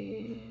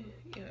a.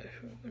 Yeah,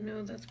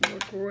 no, that's more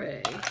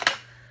gray.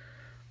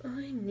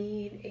 I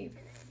need a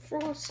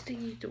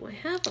frosty. Do I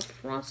have a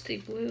frosty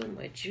blue in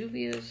my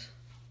Juvia's?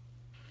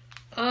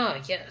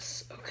 Ah,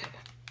 yes. Okay.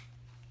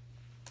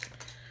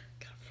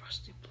 Got a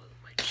frosty blue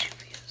in my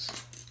Juvia's.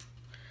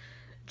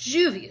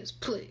 Juvia's,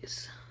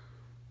 please.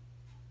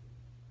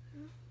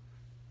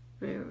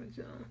 There we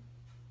go.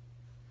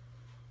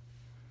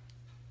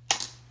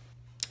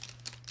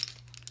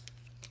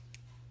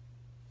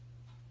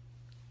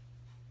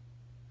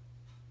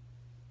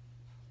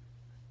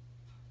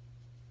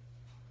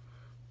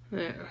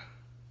 There.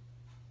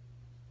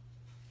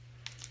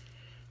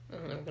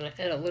 And I'm going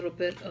to add a little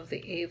bit of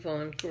the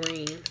Avon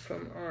green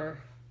from our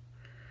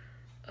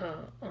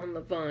On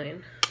the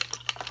Vine.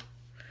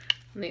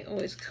 And they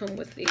always come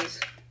with these.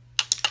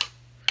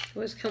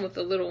 Always come with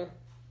the little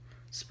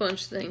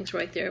sponge things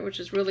right there, which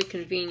is really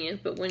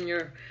convenient. But when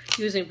you're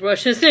using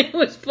brushes, they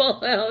always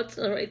fall out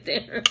right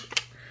there.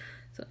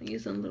 So I'm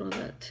using a little of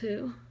that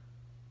too.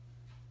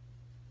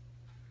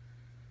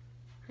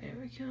 There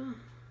we go.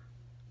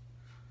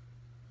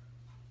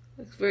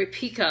 Looks very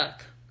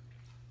peacock.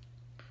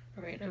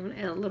 All right, I'm going to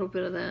add a little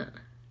bit of that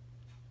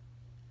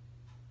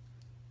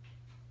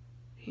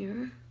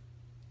here.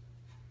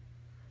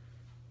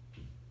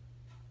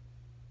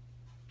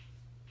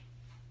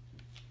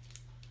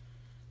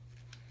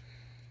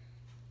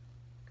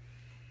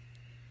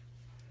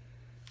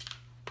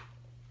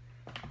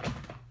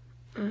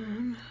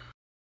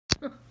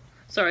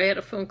 Sorry, I had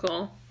a phone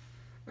call.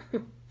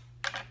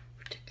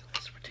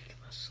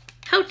 Ridiculous.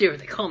 How dare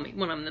they call me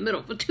when I'm in the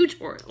middle of a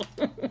tutorial?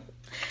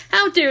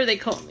 How dare they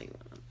call me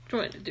when I'm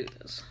trying to do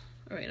this?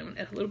 All right, I'm going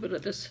to add a little bit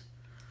of this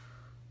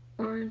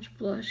orange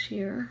blush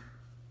here.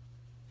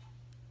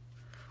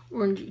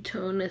 Orangey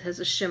tone that has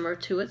a shimmer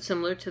to it,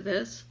 similar to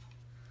this.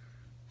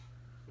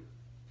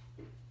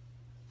 Add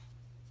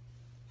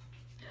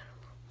a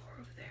little more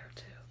over there,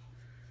 too.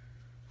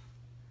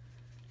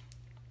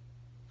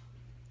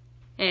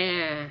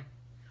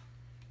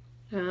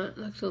 That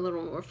looks a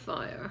little more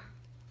fire.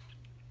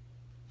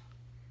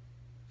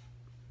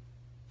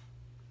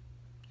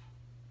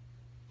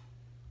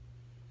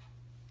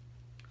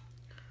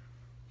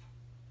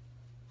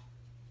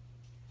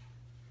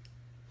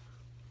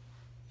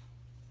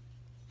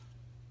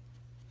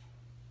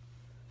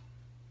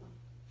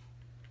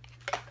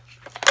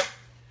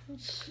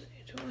 Let's see,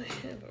 do I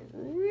have a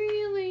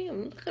really,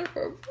 I'm looking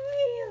for a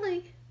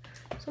really,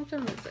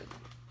 something that's like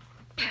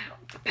pow,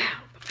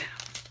 pow, pow.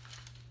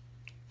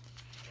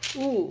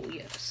 Ooh,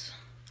 yes.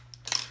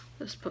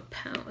 This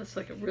pow, it's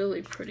like a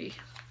really pretty,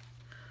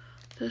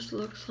 this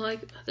looks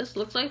like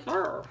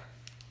fur.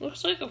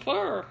 Looks like a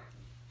fur.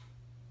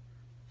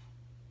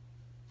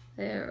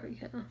 There we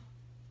go.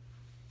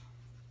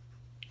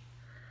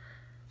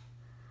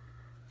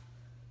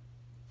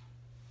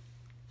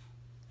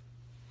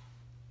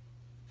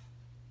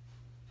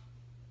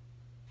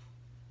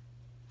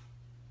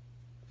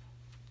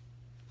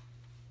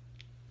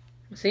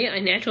 See, I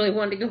naturally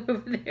wanted to go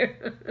over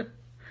there.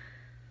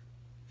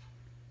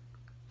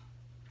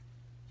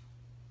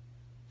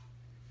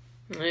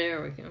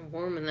 There we go,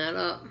 warming that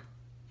up.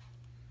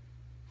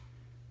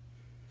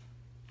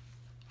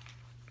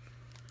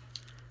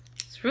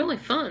 It's really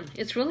fun.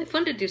 It's really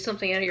fun to do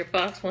something out of your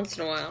box once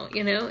in a while,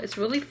 you know? It's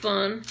really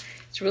fun.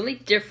 It's really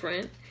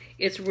different.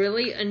 It's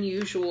really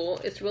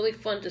unusual. It's really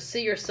fun to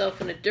see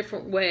yourself in a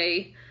different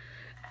way.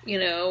 You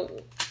know,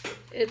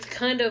 it's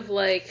kind of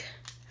like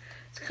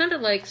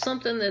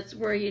something that's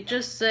where you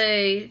just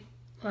say,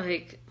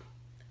 like,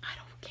 I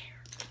don't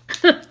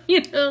care.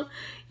 You know,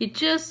 you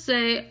just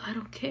say, I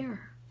don't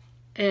care.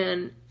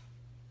 And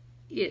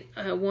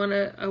I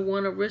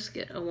wanna risk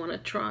it. I wanna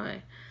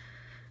try.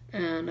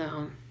 And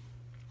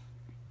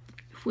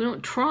if we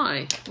don't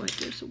try, wait,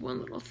 there's one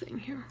little thing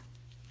here.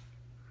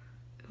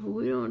 If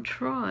we don't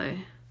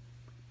try,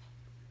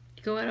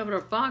 go out of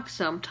our box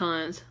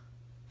sometimes,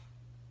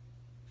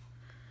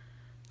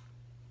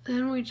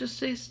 then we just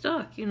stay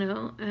stuck, you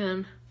know.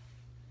 And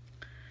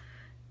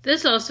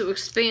this also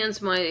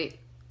expands my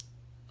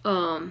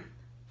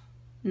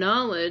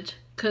knowledge,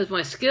 because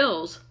my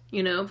skills,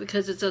 you know,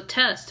 because it's a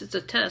test. It's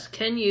a test.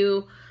 Can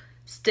you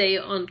stay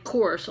on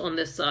course on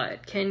this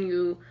side? Can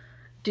you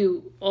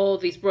do all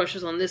these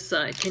brushes on this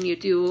side? Can you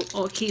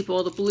keep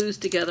all the blues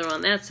together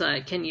on that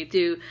side? Can you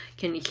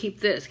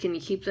keep this? Can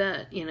you keep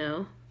that, you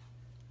know?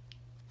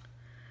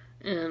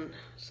 And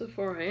so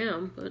far I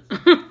am, but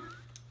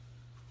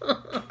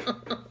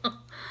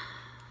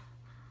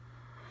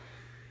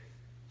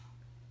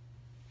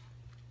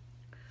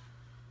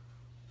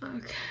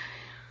okay.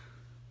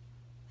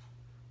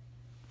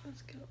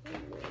 Let's get a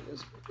little more of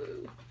this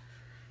blue.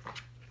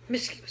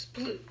 Miscuous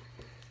blue.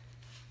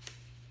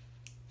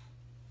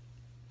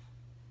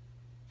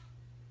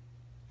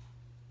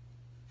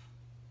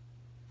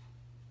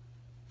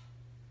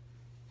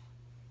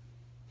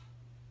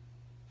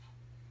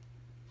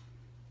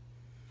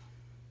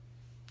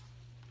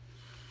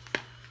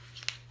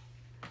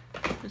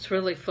 It's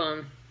really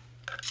fun.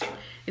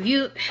 If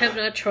you have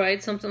not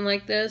tried something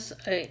like this,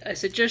 I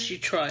suggest you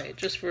try it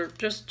just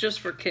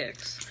for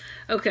kicks.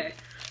 Okay,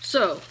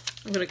 so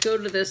I'm gonna go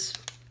to this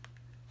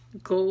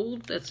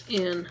gold that's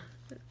in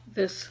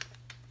this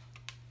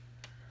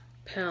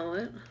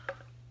palette.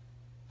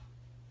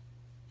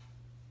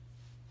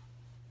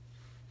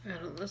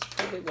 That's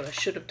probably what I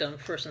should have done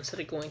first instead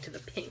of going to the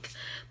pink.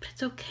 But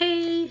it's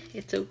okay.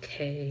 It's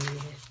okay.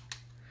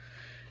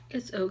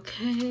 It's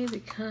okay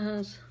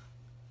because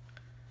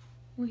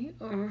we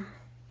are...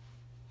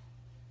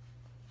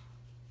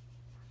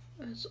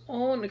 It's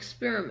all an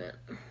experiment.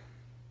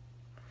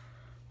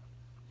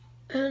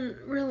 And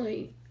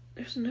really,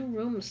 there's no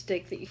real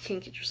mistake that you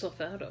can't get yourself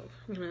out of,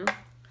 you know?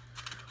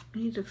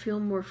 We need to feel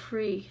more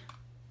free.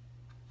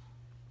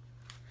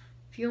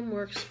 Feel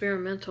more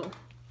experimental.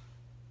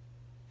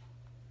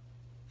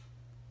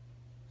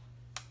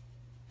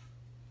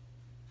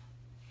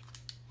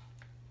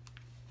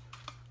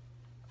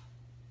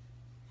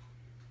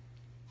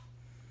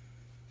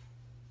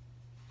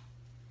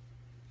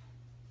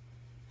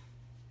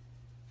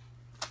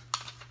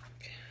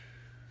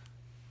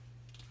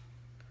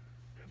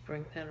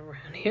 Bring that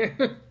around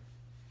here.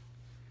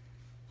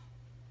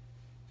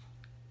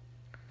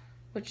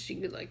 Which do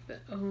you like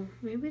that? Oh,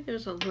 maybe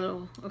there's a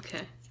little...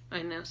 Okay,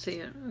 I now see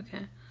it.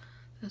 Okay,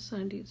 that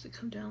side needs to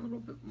come down a little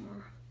bit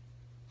more.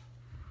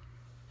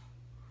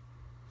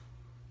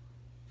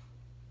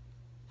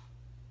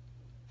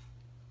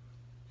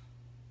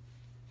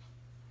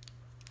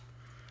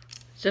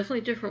 It's definitely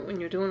different when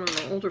you're doing it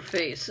on an older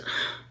face.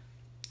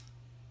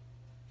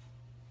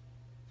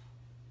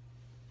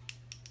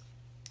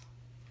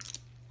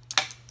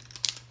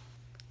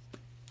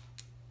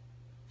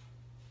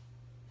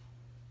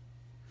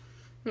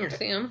 Here,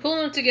 see, I'm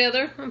pulling it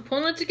together. I'm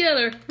pulling it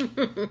together.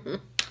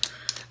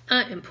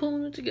 I am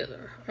pulling it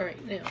together. All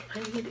right, now I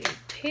need a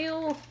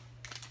pale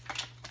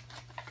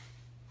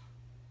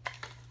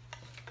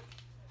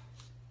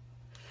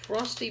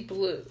frosty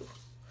blue.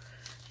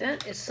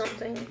 That is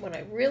something, what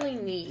I really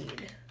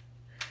need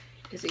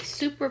is a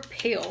super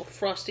pale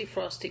frosty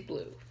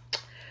blue.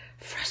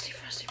 Frosty.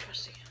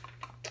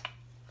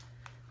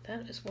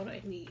 That is what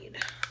I need.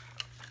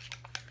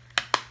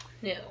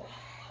 Now,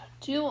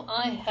 do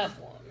I have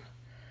one?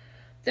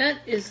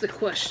 That is the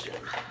question.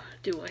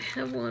 Do I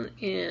have one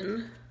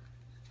in...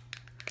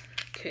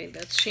 Okay,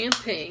 that's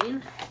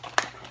champagne.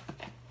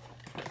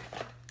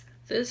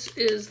 This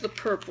is the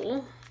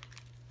purple.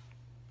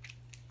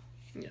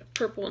 Yeah,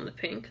 purple and the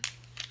pink.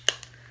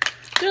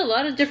 There are a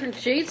lot of different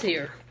shades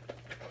here.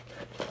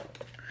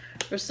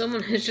 Or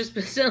someone has just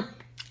been selling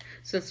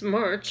since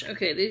March.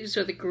 Okay, these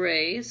are the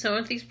grays. So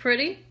aren't these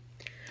pretty?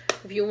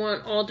 If you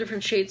want all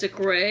different shades of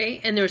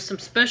gray. And there's some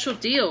special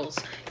deals.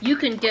 You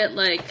can get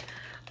like...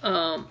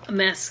 a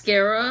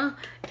mascara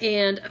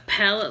and a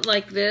palette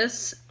like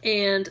this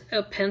and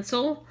a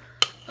pencil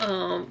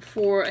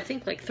for I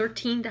think like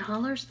 $13.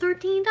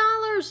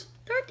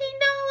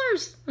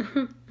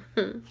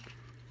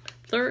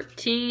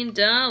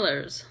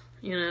 $13,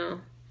 you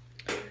know.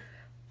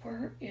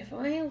 Or if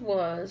I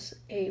was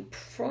a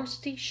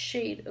frosty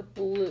shade of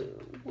blue,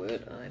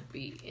 would I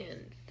be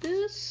in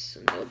this?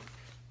 Nope,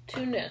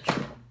 too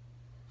natural.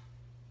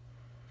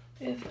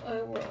 If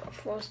I were a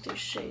frosty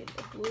shade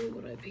of blue,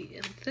 would I be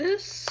in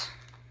this?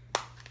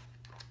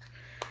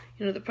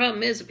 You know, the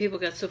problem is that people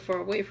got so far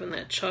away from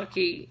that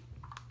chalky...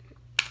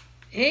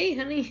 Hey,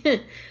 honey!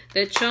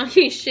 That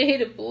chalky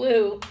shade of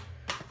blue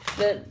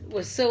that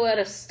was so out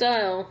of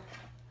style.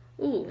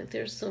 Ooh, and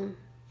there's some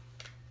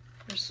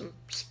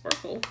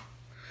sparkle.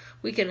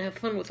 We can have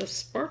fun with a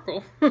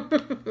sparkle.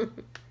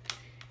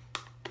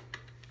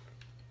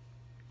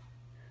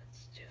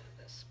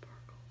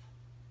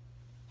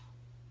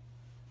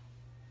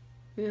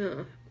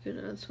 Yeah, we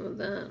could add some of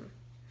that.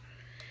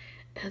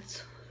 Add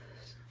some of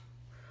this.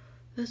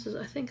 This is,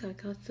 I think I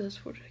got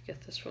this. Where did I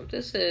get this from?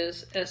 This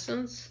is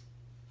Essence.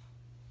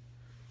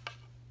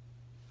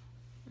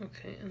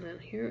 Okay, and then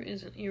here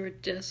is an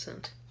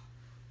iridescent.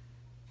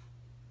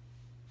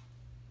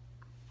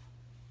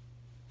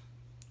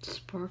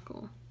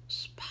 Sparkle.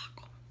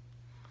 Sparkle.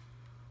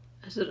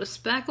 Is it a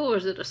spackle or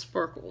is it a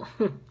sparkle?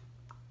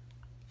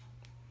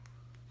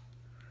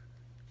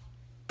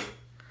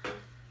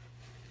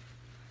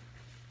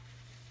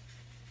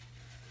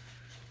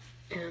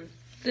 And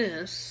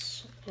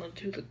this, I'll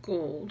do the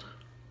gold.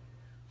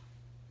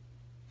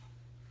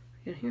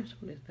 You can hear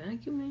somebody's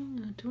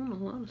vacuuming, doing a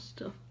lot of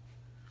stuff.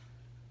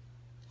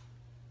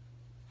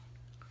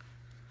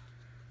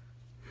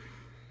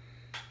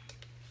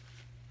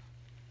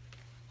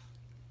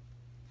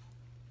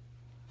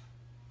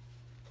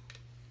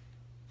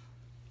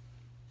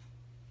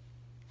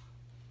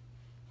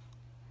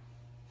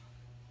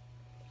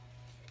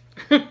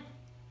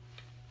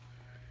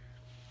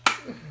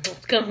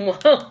 It's going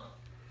well.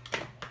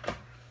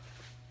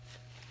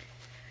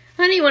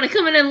 Honey, you want to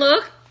come in and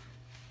look?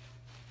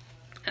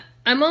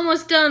 I'm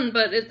almost done,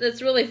 but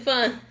it's really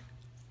fun.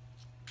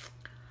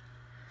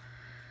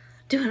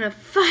 Doing a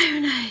fire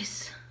and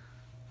ice.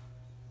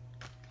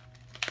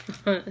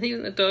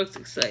 Even the dog's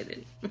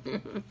excited.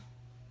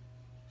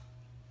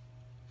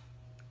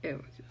 There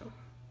we go.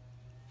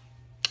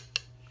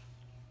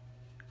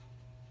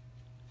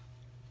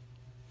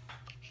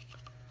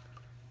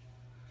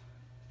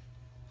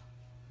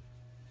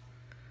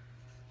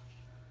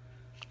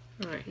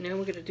 Alright, now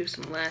we're going to do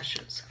some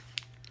lashes.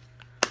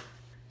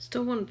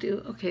 Still want to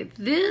do... Okay,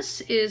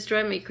 this is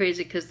driving me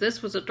crazy because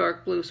this was a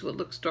dark blue, so it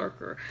looks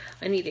darker.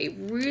 I need a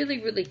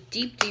really, really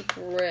deep, deep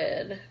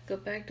red. Go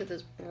back to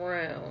this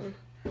brown.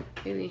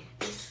 Maybe...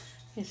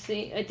 You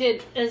see, I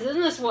did...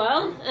 Isn't this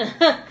wild?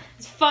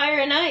 It's fire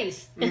and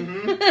ice.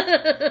 Mm-hmm.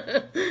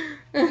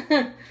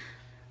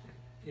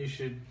 You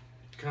should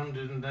come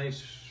to the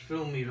nice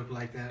film meetup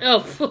like that.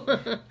 Oh,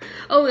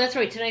 oh, that's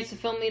right. Tonight's the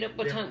film meetup.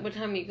 What time? What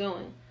time are you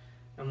going?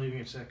 I'm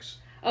leaving at 6.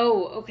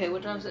 Oh, okay.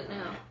 What time is it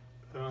now?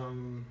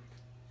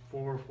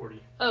 4:40.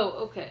 Oh,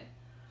 okay.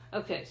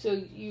 Okay, so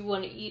you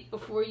want to eat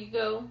before you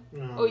go?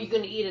 No. Or are you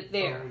going to eat it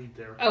there? I'll eat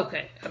there.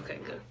 Okay, okay,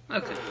 good.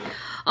 Okay.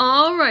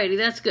 Alrighty,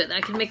 that's good.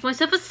 I can make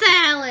myself a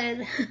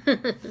salad.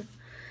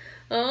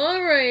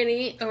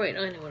 Alrighty. Alright,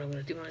 I know what I'm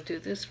going to do. I'm going to do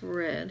this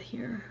red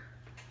here.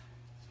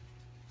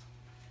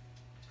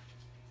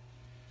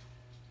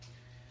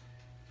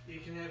 You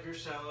can have your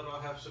salad.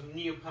 I'll have some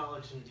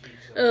Neapolitan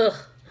pizza. Ugh.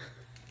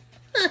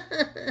 So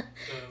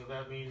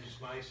that means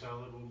my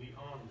salad will be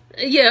on.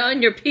 Yeah,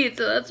 on your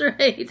pizza, that's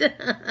right.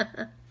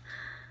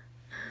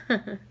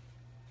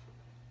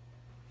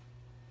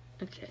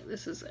 Okay,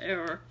 this is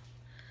our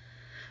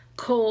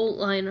kohl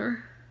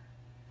liner.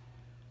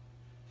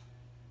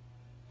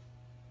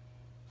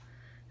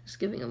 Just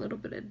giving a little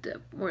bit of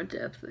depth, more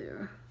depth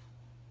there.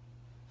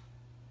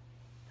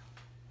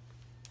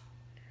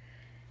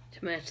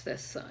 To match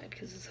this side,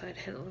 because this side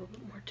had a little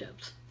bit more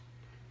depth.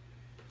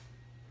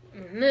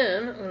 And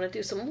then I'm going to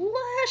do some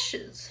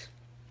lashes.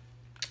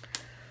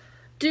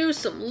 Do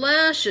some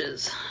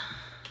lashes.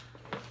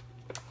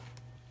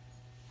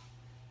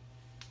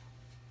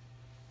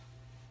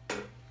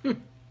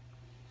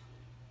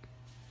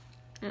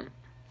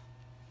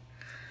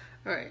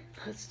 Alright,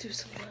 let's do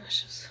some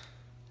lashes.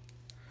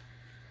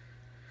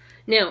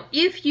 Now,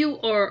 if you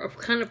are a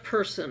kind of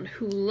person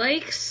who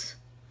likes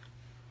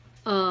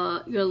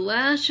your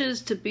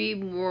lashes to be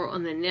more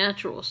on the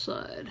natural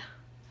side,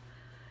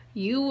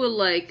 you will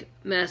like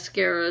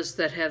mascaras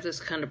that have this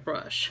kind of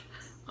brush.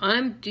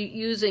 I'm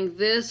using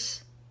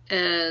this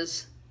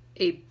as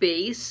a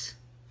base,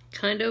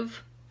 kind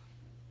of,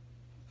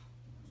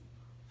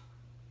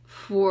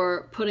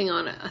 for putting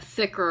on a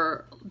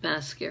thicker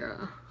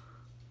mascara.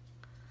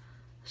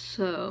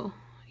 So,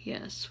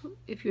 yes,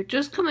 if you're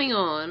just coming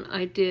on,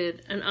 I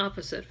did an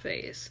opposite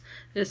face.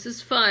 This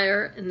is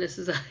fire, and this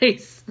is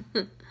ice.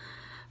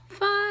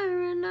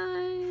 Fire and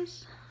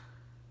ice.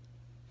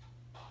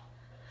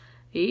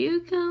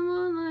 You come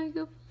on like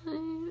a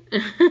flame.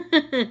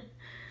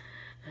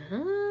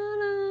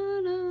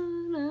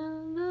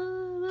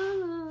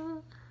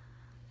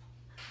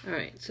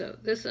 Alright, so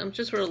this, I'm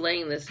just sort of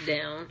laying this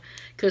down,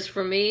 because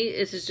for me,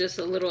 this is just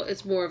a little,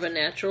 it's more of a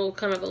natural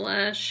kind of a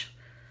lash.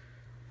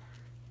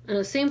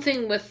 Same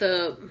thing with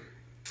the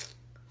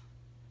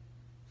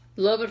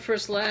Love at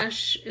First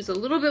Lash is a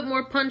little bit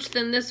more punch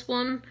than this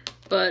one,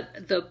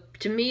 but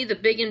to me, the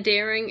Big and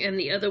Daring and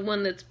the other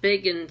one that's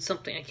big and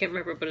something, I can't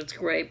remember, but it's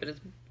gray, but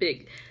it's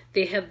big.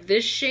 They have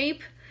this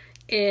shape,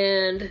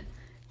 and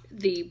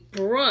the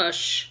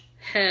brush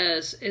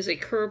is a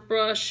curved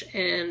brush,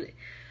 and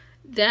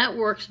that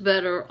works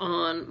better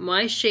on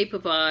my shape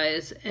of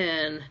eyes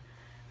and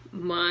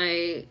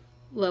my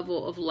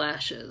level of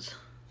lashes.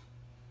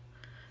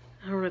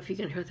 I don't know if you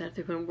can hear that.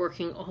 They've been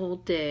working all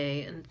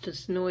day, and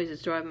this noise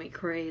is driving me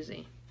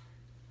crazy.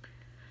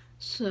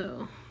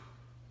 So,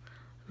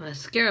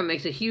 mascara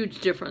makes a huge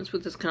difference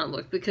with this kind of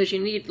look, because you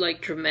need,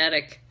 like,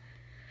 dramatic,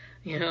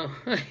 you know.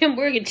 I am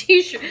wearing a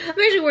t-shirt. I'm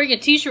actually wearing a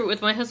t-shirt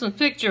with my husband's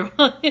picture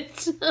on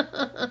it.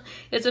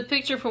 It's a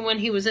picture from when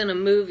he was in a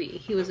movie.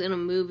 He was in a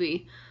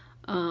movie,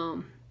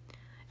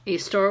 a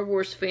Star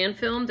Wars fan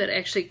film that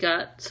actually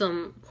got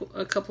won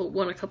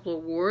a couple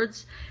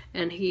awards,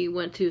 and he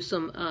went to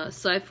some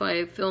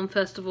sci-fi film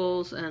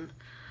festivals and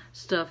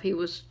stuff. He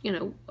was, you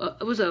know,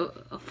 it was a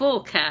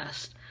full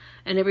cast,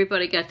 and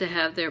everybody got to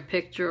have their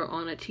picture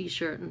on a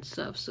t-shirt and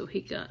stuff, so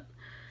he got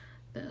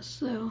this.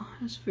 So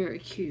it's very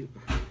cute.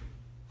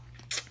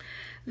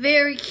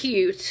 Very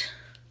cute.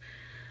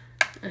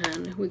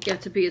 And we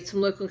got to be at some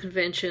local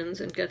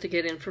conventions and got to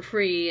get in for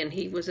free, and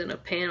he was in a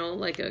panel,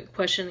 like a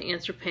question and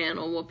answer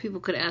panel, where people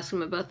could ask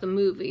him about the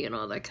movie and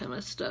all that kind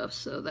of stuff,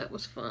 so that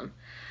was fun.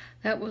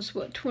 That was,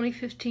 what,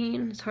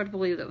 2015? It's hard to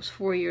believe that was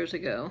 4 years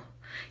ago.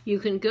 You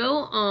can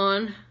go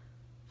on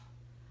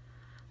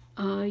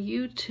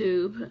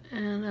YouTube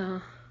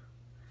and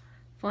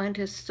find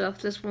his stuff.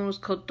 This one was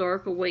called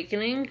Dark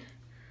Awakening,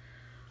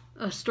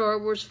 a Star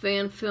Wars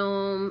fan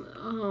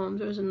film.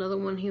 There's another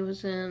one he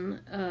was in,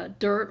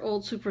 Dirt,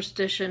 Old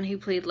Superstition. He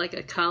played like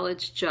a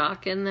college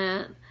jock in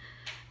that.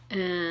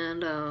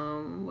 And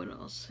what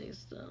else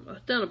he's done?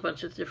 I've done a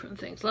bunch of different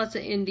things. Lots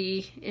of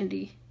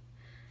indie.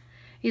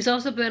 He's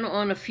also been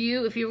on a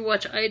few, if you ever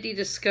watch ID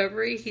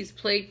Discovery, he's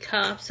played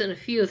cops in a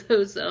few of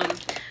those,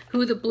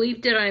 Who the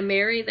Bleep Did I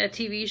Marry, that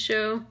TV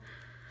show.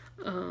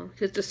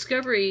 Because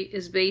Discovery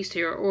is based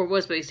here, or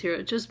was based here.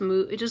 It just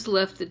moved, it just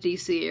left the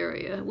DC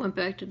area. It went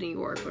back to New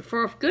York. But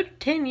for a good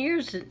 10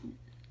 years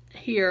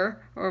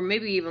here, or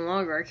maybe even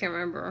longer, I can't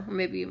remember, or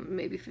maybe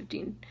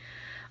 15.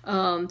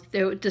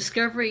 The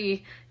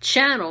Discovery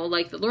Channel,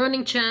 like the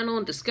Learning Channel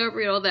and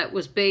Discovery, all that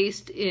was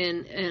based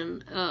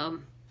in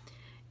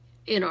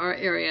our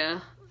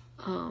area,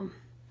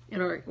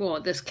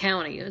 this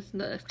county. It's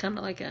kind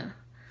of like a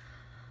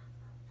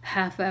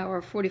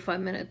half-hour,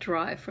 45-minute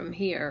drive from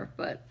here,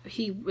 but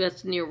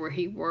that's near where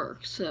he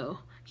works, so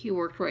he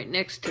worked right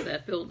next to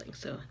that building,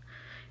 so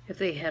if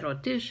they had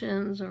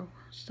auditions or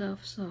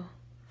stuff, so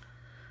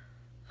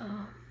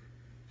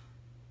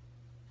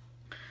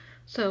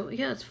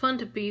yeah, it's fun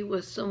to be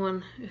with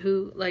someone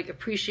who, like,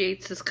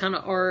 appreciates this kind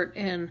of art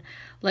and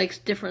likes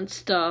different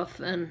stuff,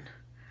 and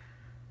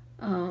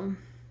you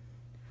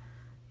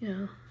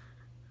know,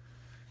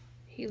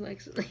 he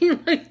likes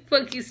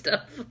funky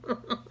stuff.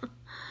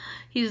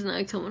 He's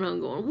not coming home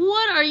going,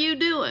 "What are you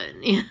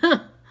doing?"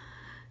 Yeah.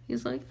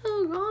 He's like,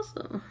 "Oh,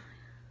 awesome.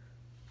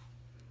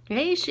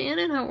 Hey,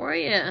 Shannon, how are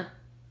you?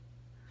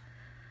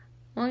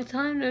 Long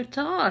time no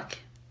talk."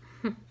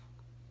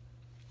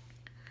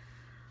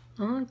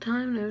 Long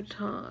time no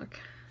talk.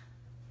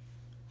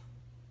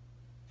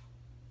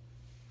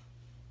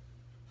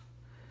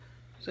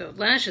 So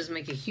lashes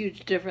make a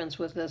huge difference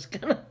with this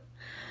kind of,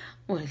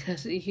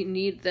 because you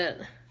need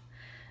that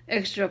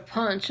extra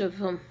punch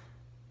of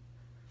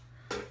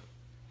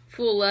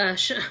full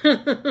lash.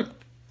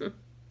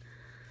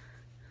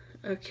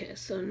 Okay,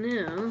 so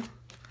now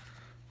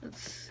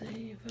let's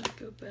see if I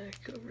go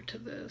back over to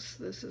this.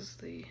 This is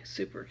the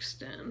Super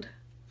Extend.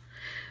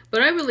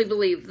 But I really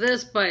believe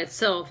this by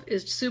itself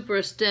is Super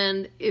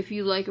Extend if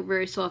you like a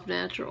very soft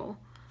natural.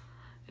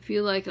 If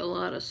you like a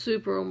lot of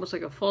super, almost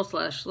like a false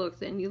lash look,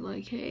 then you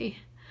like, hey,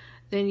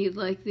 then you'd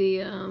like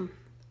the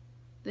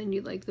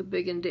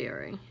Big and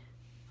Daring.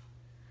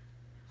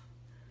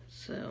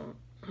 So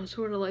I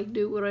sort of like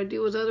do what I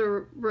do with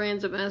other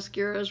brands of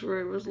mascaras where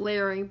it was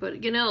layering,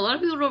 but you know, a lot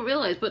of people don't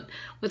realize, but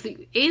with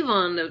the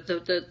Avon,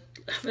 the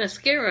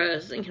mascara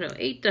is, you know,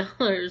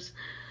 $8,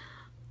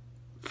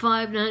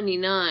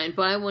 $5.99,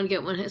 buy one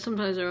get one,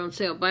 sometimes they're on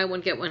sale, buy one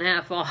get one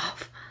half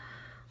off.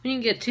 You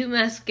can get 2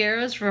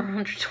 mascaras for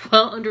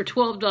under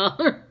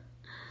 $12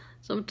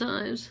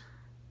 sometimes.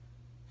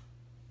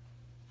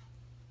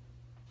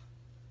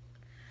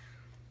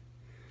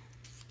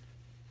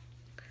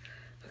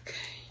 Okay.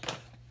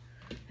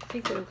 I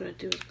think what I'm going to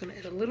do is I'm going to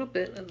add a little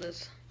bit of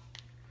this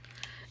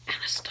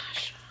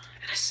Anastasia.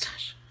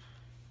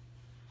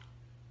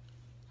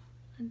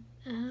 And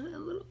add a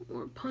little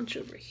more punch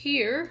over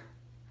here.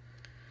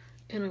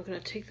 And I'm going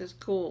to take this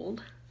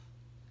gold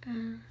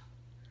and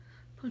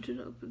punch it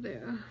up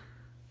there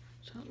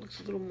so it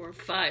looks a little more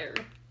fire.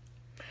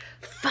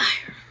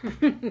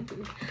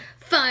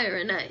 Fire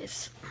and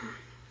ice.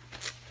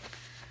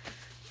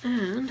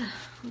 And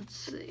let's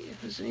see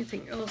if there's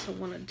anything else I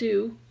want to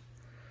do.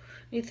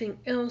 Anything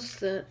else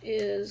that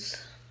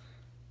is...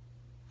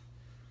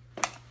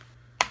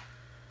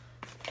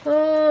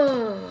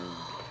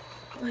 Oh,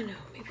 I know.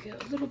 Maybe a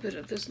little bit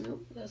of this.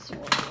 Nope, that's the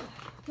wrong one.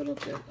 A little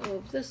bit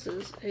of this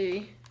is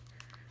a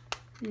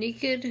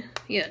Naked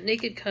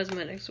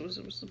Cosmetics was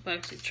the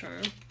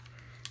BoxyCharm.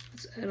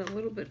 Let's add a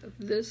little bit of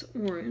this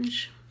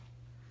orange.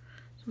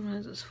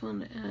 Sometimes it's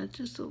fun to add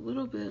just a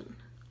little bit.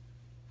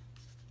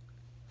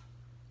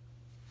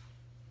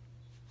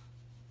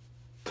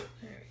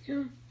 There we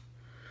go.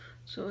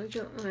 So I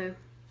got my,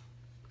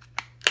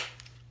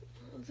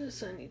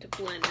 this I need to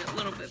blend it a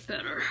little bit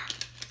better.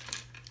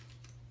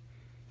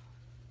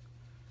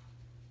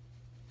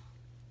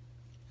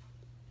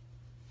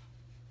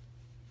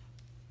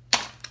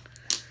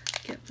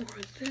 Get more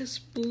of this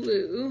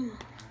blue.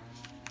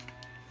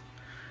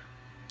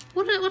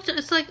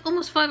 It's like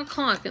almost 5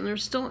 o'clock and they're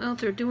still out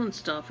there doing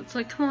stuff. It's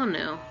like, come on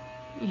now,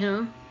 you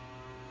know?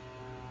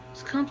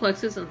 This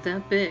complex isn't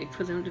that big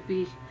for them to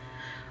be...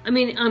 I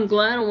mean, I'm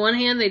glad on one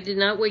hand they did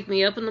not wake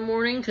me up in the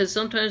morning, because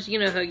sometimes, you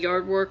know how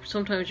yard work,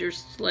 sometimes you're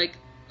like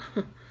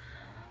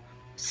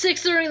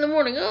 6:30 in the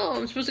morning. Oh,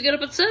 I'm supposed to get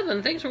up at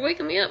 7. Thanks for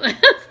waking me up.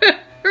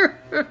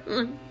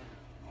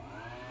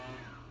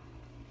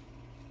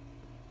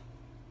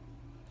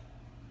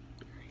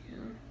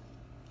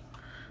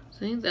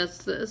 See,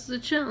 that's the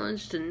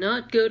challenge, to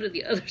not go to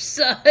the other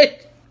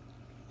side.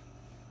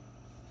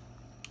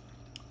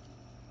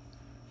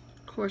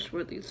 Of course,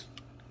 where these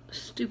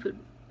stupid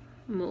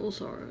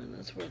moles are, and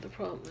that's where the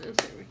problem is.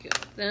 There we go.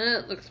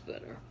 That looks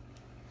better.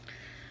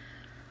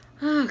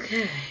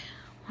 Okay.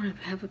 I want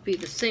to have it be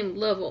the same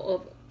level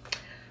of,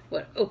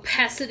 what,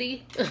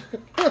 opacity?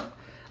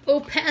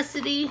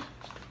 Opacity.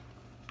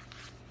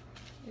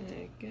 And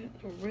I get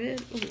a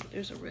red. Oh,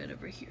 there's a red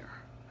over here.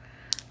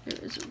 There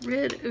is a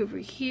red over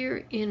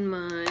here in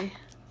my,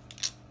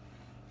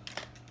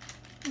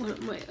 one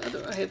of my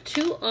other, I have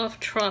 2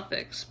 Off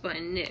Tropics by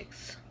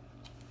NYX.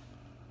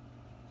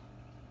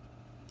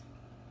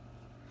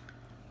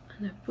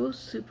 They're both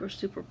super,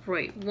 super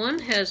bright. One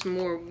has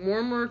more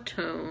warmer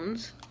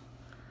tones,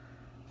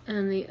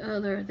 and the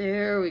other,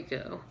 there we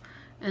go.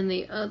 And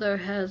the other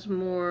has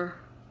more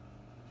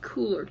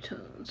cooler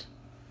tones.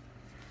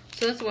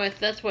 So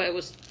that's why I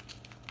was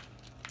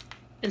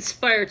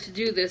inspired to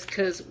do this,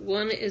 because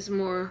one is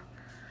more,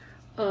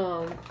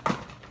 I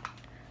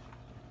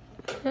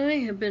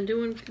have been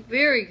doing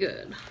very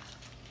good.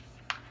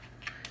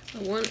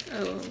 One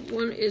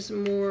is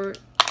more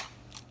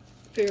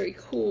very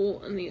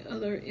cool, and the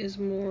other is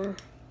more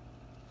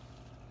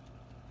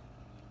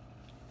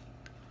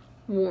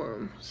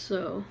warm.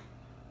 So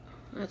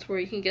that's where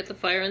you can get the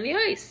fire and the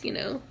ice, you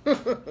know.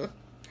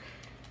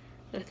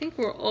 I think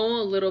we're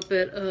all a little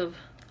bit of,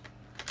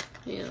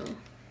 you know,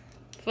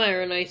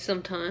 fire and ice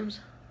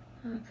sometimes.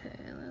 Okay,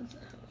 that's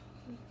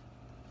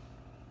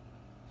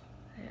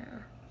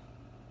there.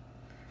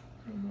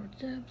 A little more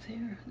depth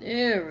here.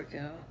 There we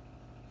go.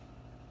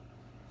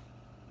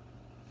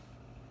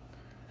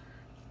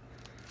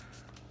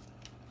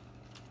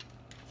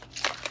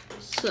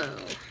 So,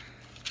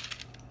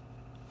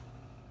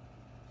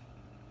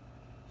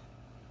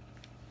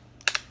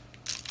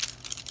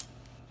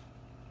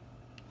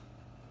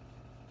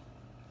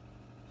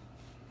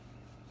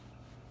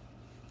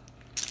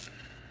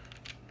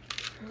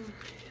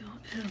 I'll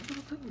add a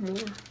little bit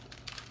more.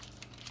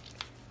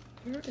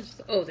 Where is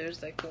the, oh, there's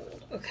that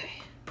gold. Okay.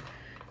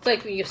 It's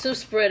like when you're so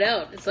spread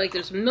out, it's like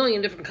there's a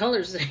million different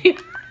colors there. Like a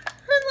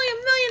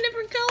million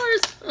different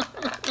colors.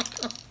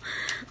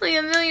 Like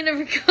a million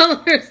different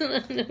colors. And I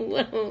don't know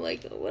what I'm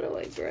like, what do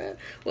I grab?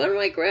 What am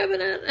I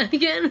grabbing at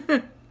again?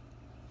 Okay.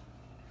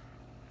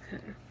 A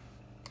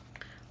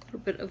little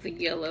bit of the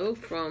yellow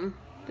from,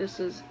 this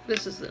is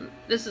an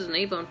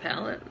Avon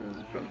palette. This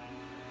is from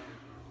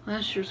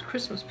last year's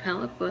Christmas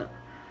palette, but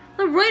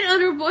I'm right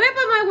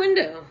by my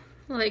window.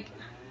 Like,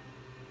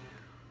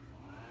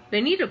 they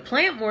need to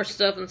plant more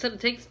stuff instead of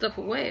take stuff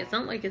away. It's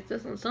not like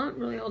it's not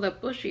really all that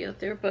bushy out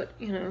there, but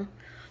you know,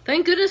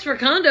 thank goodness for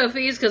condo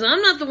fees, because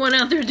I'm not the one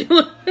out there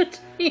doing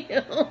it. You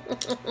know?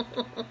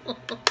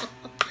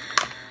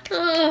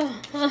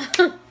 Oh.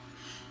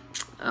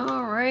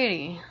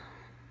 Alrighty.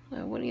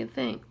 So what do you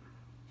think?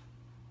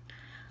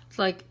 It's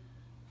like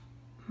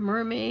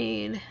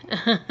mermaid.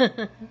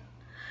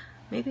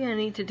 Maybe I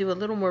need to do a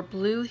little more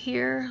blue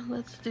here.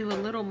 Let's do a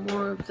little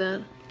more of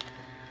that.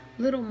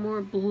 Little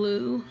more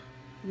blue.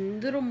 A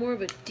little more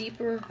of a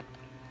deeper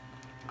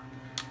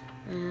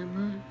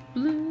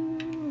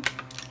blue.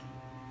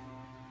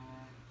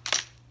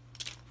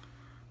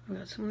 I've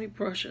got so many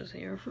brushes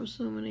here for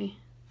so many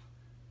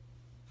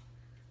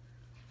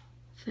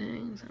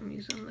things. I'm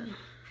using the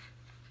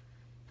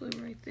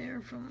blue right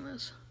there from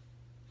this.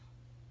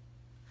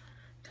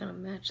 Kind of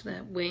match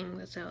that wing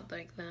that's out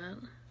like that.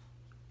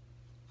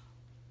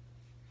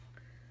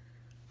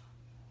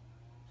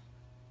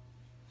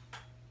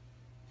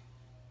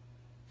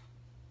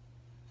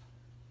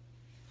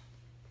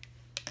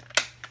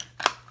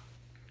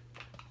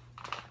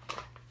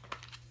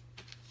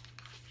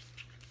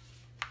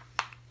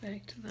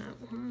 Back to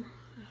that one.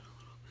 Add a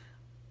little bit.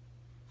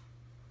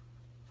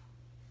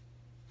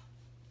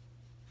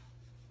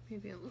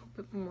 Maybe a little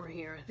bit more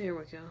here. There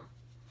we go.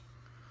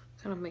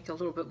 Kind of make a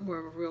little bit more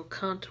of a real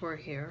contour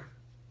here.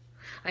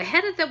 I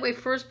had it that way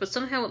first, but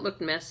somehow it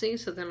looked messy,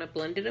 so then I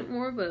blended it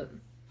more, but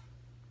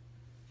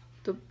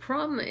the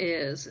problem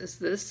is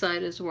this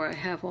side is where I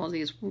have all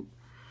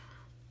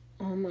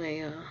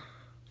my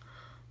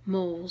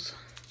moles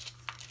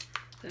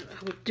that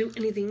I would do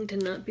anything to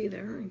not be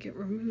there and get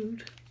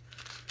removed.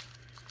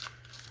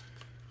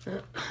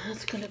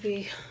 That's gonna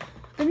be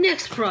the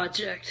next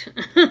project.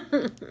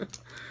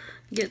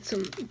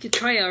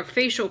 Try our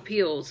facial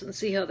peels and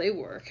see how they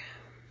work.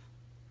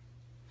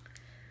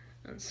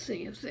 And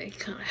see if they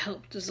kind of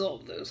help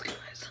dissolve those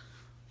guys.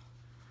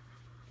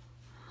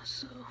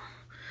 So,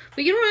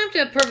 but you don't have to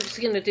have perfect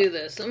skin to do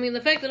this. I mean,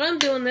 the fact that I'm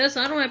doing this,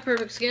 I don't have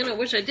perfect skin. I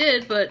wish I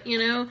did, but you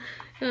know,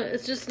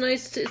 it's just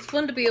nice. It's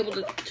fun to be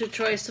able to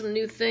try some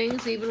new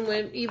things,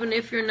 even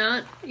if you're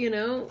not, you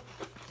know,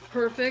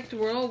 perfect.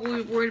 We're all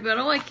worried about,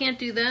 oh, I can't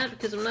do that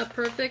because I'm not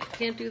perfect. I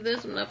can't do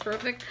this, I'm not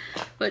perfect.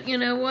 But you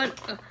know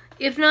what?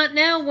 If not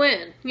now,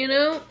 when? You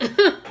know?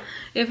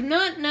 If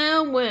not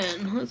now,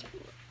 when? Let's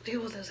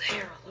deal with his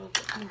hair a little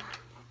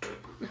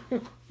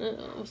bit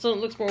more. So it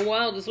looks more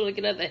wild just when I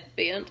get out of the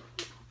headband.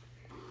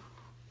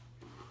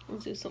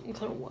 Let's do something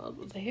kind of wild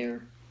with the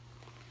hair.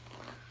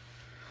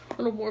 A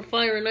little more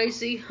fire and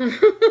icy.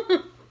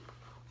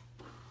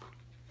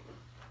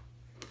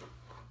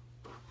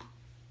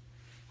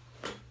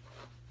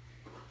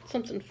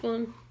 Something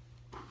fun.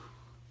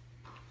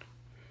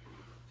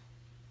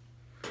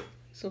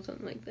 Something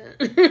like that.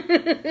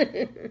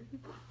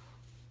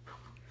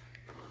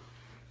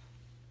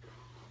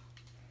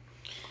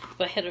 If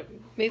I had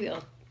maybe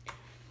I'll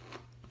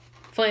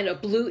find a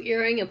blue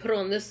earring and put it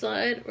on this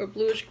side, or a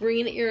bluish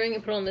green earring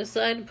and put it on this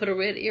side, and put a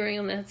red earring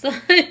on that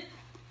side.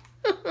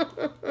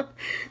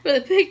 For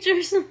the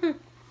pictures.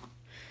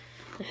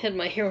 I had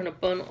my hair in a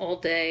bun all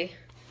day.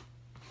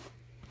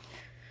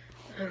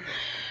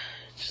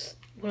 Just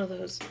one of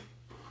those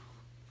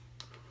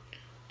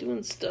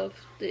doing stuff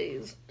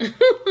days.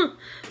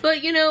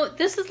 But, you know,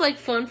 this is like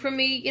fun for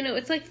me. You know,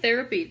 it's like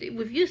therapy.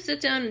 If you sit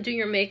down and do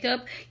your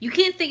makeup, you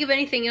can't think of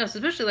anything else,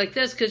 especially like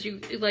this, because you,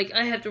 like,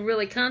 I have to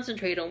really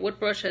concentrate on what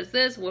brush has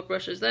this, what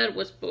brush has that,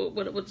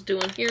 what's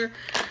doing here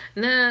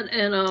and that.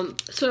 And,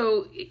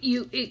 so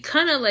it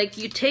kind of like,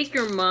 you take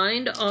your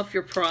mind off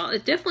your problem.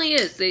 It definitely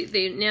is.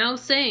 They're now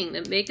saying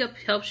that makeup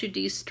helps you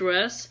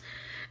de-stress,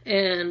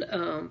 and,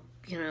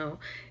 you know,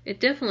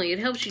 it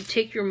helps you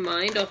take your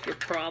mind off your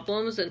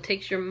problems and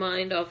takes your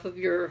mind off of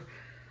your,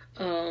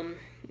 you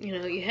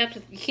know, you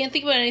can't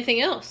think about anything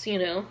else, you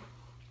know.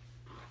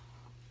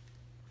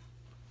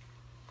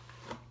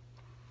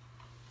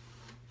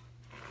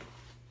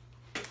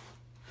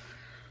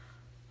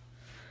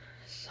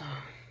 So,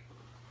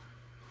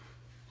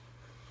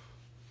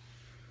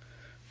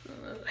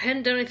 I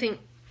hadn't done anything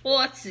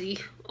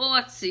artsy,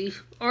 fartsy.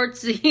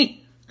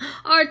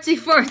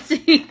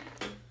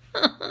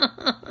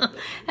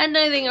 Hadn't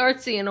done anything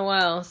artsy in a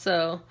while,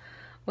 so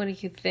what do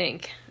you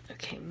think?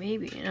 Okay,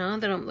 maybe, you know,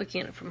 that I'm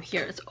looking at it from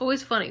here. It's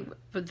always funny.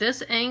 For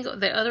this angle,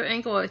 the other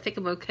angle, I think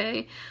I'm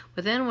okay.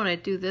 But then when I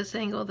do this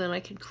angle, then I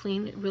can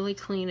really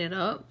clean it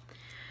up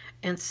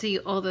and see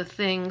all the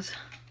things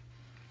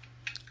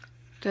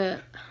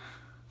that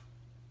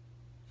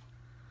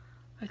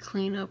I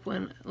clean up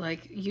when,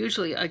 like,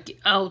 usually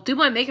I'll do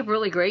my makeup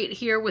really great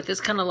here with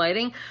this kind of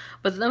lighting.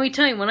 But let me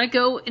tell you, when I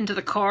go into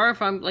the car,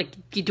 if I'm, like,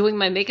 doing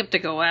my makeup to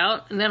go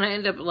out, and then I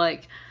end up,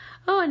 like,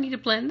 oh, I need to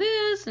blend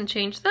this and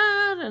change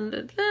that and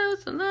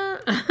this and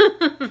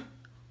that.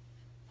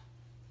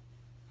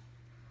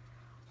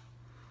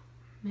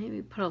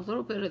 Maybe put a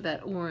little bit of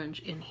that orange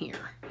in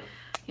here.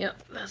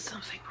 Yep, that's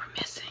something we're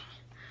missing.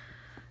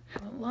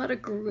 I have a lot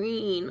of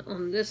green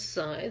on this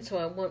side, so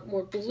I want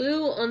more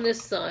blue on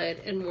this side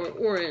and more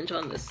orange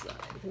on this side,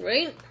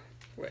 right?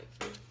 Right.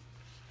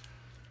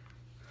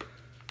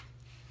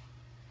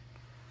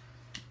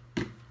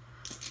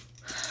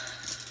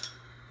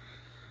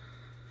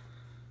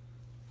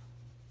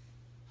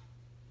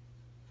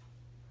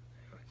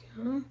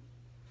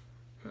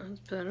 That's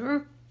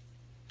better.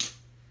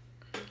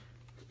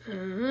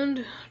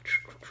 And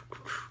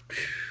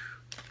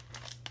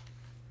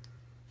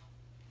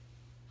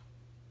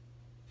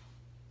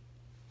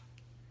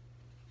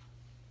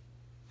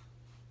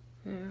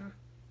yeah,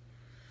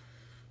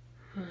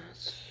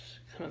 that's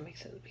kind of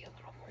makes it be a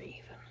little more even.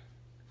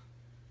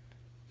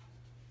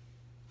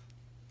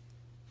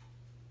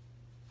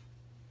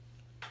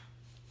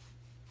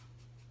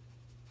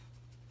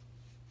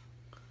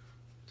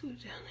 Do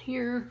it down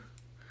here.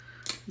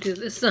 Do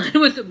this side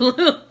with the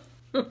blue.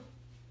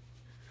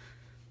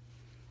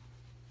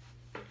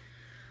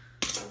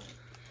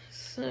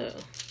 So,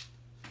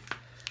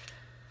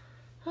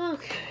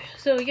 okay.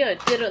 So yeah,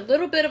 did a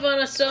little bit of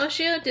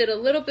Anastasia, did a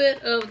little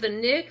bit of the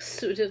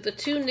NYX, we did the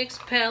two NYX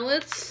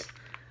palettes.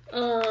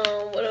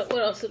 What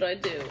else did I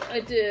do?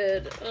 I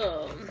did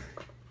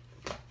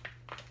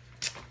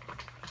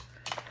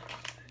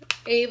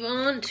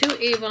Avon, two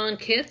Avon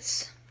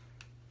kits.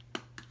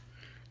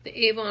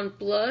 The Avon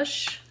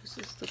blush. This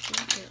is the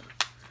one, yeah.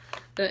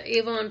 The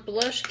Avon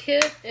blush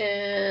kit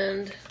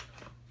and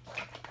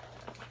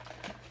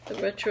the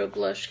retro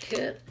blush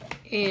kit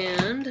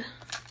and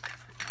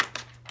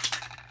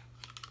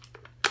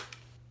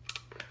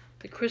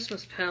the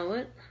Christmas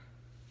palette.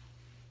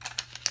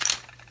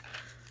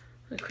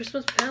 The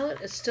Christmas palette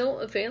is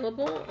still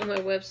available on my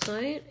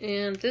website,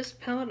 and this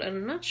palette,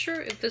 I'm not sure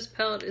if this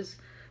palette is,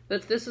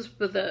 but this is,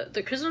 but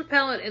the Christmas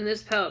palette and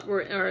this palette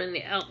are in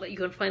the outlet. You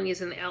can find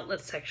these in the outlet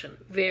section.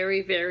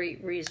 Very, very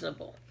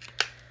reasonable.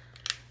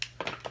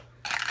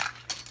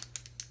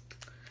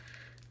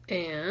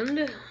 And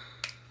okay,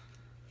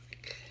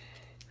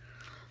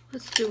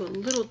 let's do a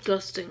little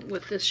dusting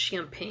with this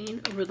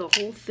champagne over the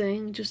whole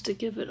thing, just to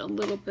give it a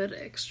little bit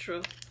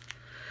extra.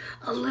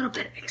 A little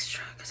bit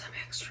extra, because I'm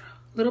extra.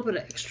 A little bit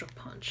of extra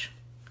punch.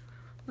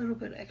 A little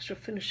bit of extra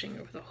finishing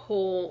over the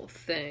whole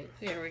thing.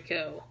 There we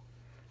go.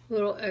 A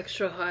little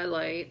extra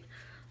highlight.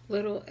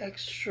 Little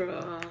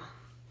extra.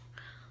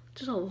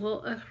 Just a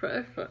little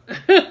extra.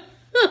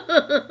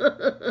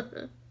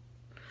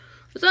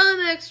 It's all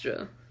an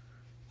extra.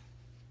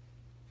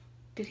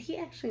 Did he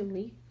actually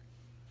leave?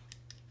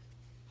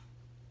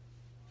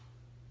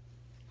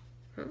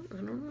 Oh, I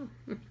don't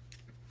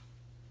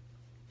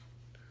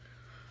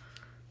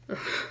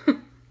know.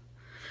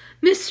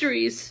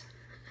 Mysteries.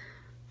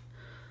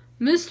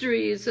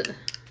 Mysteries.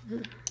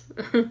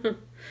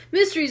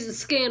 Mysteries and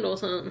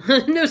scandals,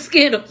 huh? No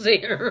scandals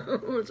here.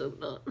 Let's hope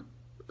not.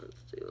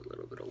 Let's do a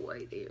little bit of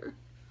white here.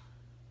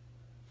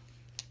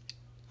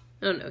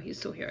 Oh no, he's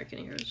still here. I can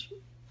hear his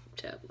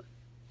tablet.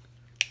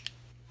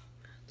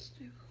 Let's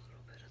do a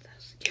little bit of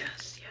this.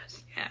 Yes,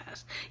 yes,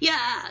 yes.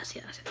 Yes,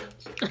 yes,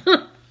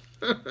 yes.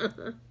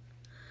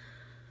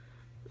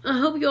 I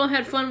hope you all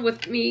had fun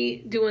with me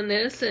doing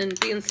this and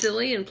being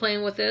silly and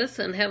playing with this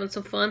and having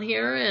some fun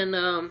here. And,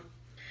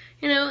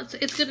 you know,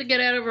 it's good to get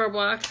out of our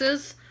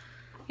boxes.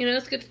 You know,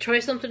 it's good to try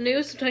something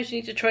new. Sometimes you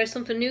need to try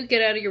something new,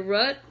 get out of your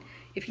rut.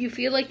 If you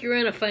feel like you're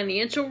in a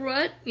financial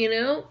rut, you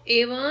know,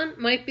 Avon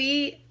might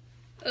be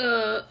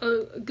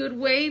a good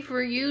way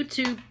for you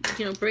to,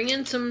 bring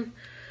in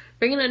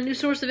a new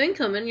source of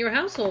income in your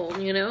household.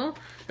 It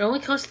only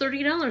costs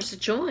 $30 to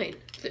join.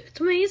 It's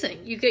amazing.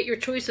 You get your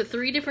choice of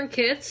 3 different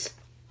kits.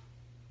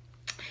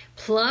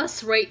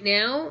 Plus, right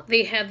now,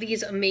 they have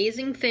these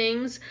amazing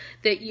things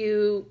that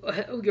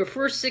your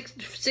first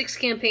six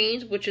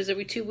campaigns, which is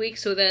every 2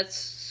 weeks, so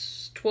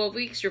that's 12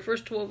 weeks, your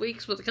first 12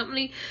 weeks with the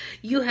company,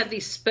 you have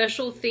these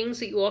special things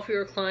that you offer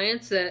your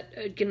clients that,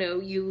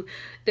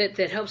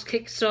 that helps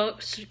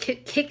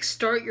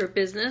kickstart your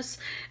business.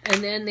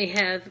 And then they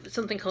have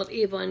something called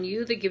Avon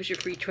U that gives you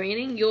free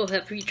training. You'll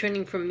have free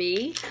training from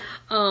me.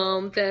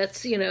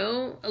 That's,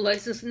 a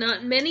license.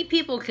 Not many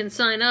people can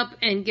sign up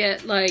and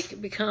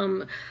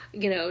become,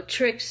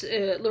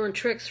 learn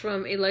tricks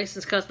from a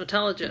licensed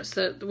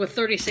cosmetologist with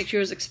 36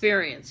 years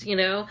experience,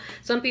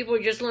 Some people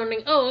are just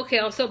learning, okay,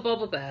 I'll sell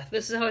bubble bath.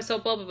 This is how I sell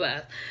bubble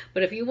bath.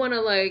 But if you want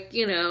to,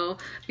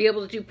 be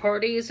able to do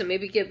parties and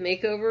maybe give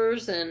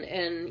makeovers and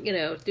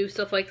do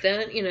stuff like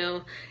that,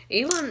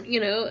 Avon,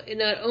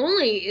 not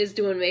only is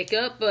doing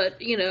makeup, but,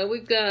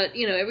 we've got,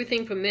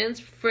 everything from men's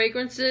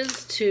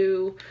fragrances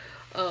to,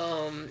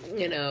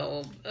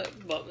 bubble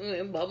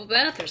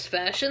bath. There's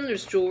fashion,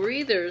 there's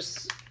jewelry,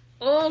 there's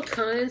all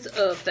kinds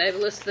of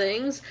fabulous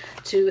things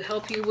to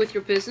help you with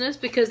your business,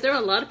 because there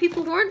are a lot of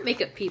people who aren't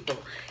makeup people.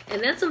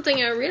 And that's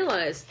something I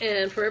realized.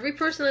 And for every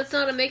person that's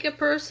not a makeup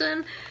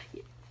person,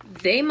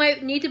 they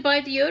might need to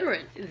buy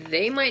deodorant.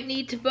 They might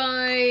need to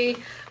buy,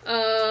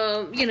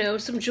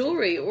 some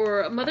jewelry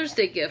or a Mother's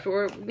Day gift,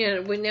 or,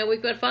 now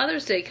we've got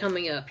Father's Day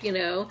coming up,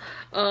 or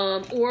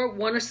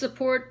want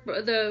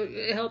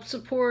to help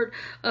support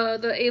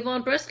the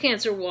Avon Breast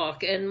Cancer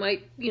Walk, and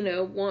might,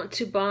 want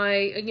to buy,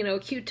 a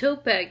cute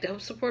tote bag to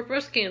help support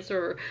breast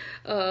cancer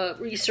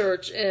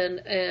research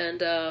and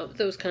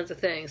those kinds of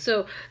things.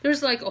 So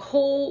there's like a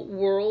whole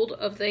world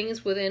of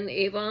things within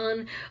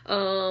Avon.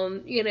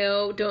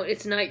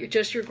 It's not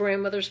just your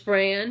grandmother's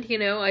brand.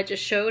 I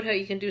just showed how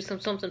you can do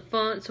something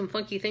fun, some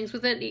funky things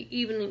with it,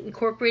 even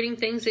incorporating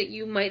things that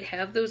you might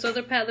have those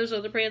other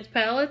brands'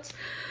 palettes.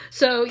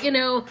 So,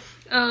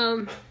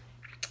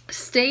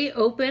 stay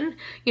open.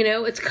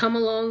 It's come a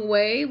long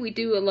way. We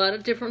do a lot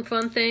of different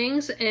fun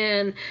things,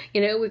 and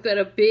we've got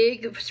a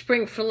big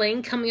spring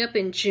fling coming up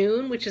in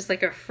June, which is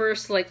like our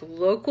first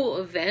local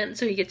event.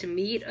 So you get to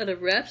meet other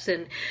reps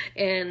and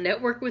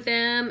network with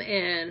them,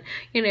 and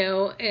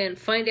and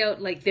find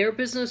out their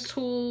business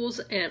tools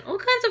and all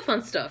kinds of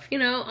fun stuff.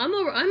 I'm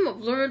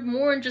learned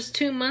more in just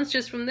 2 months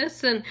just from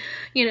this, and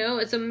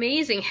it's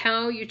amazing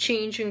how you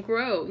change and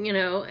grow.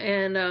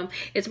 And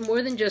it's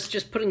more than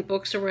just putting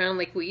books around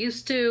like we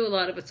used to. A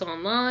lot of it's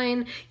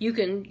online. You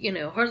can,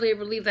 hardly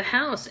ever leave the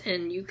house,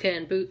 and you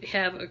can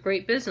have a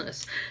great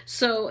business.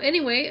 So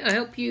anyway, I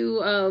hope you,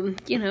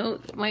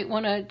 might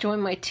want to join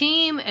my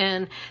team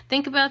and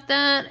think about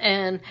that,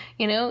 and,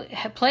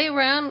 play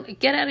around,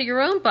 get out of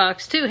your own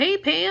box too. Hey,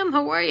 Pam,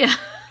 how are you?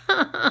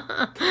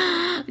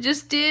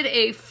 Just did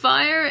a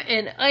fire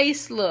and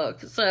ice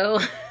look. So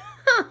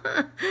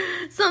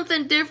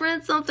something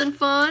different, something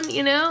fun,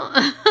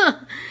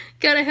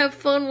 Gotta have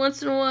fun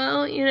once in a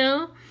while,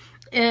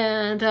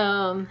 And,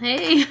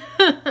 hey,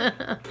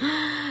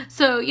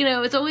 so,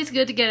 it's always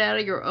good to get out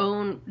of your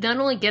own, not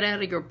only get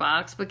out of your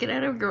box, but get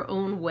out of your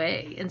own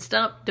way, and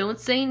don't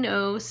say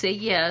no, say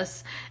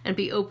yes, and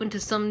be open to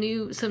some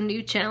new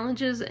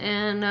challenges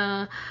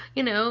and,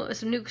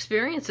 some new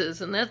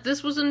experiences. And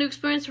this was a new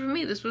experience for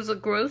me. This was a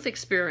growth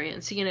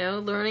experience,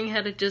 learning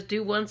how to just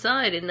do one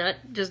side and not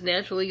just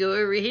naturally go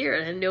over here,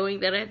 and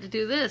knowing that I have to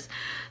do this.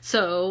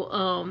 So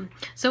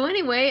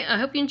anyway, I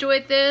hope you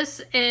enjoyed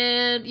this,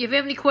 and if you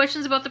have any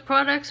questions about the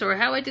products or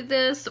how I did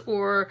this,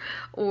 or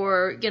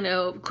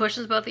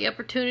questions about the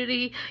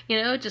opportunity,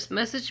 just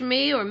message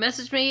me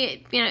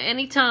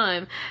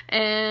anytime.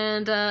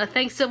 And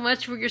thanks so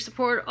much for your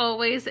support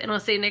always, and I'll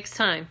see you next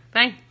time.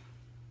 Bye.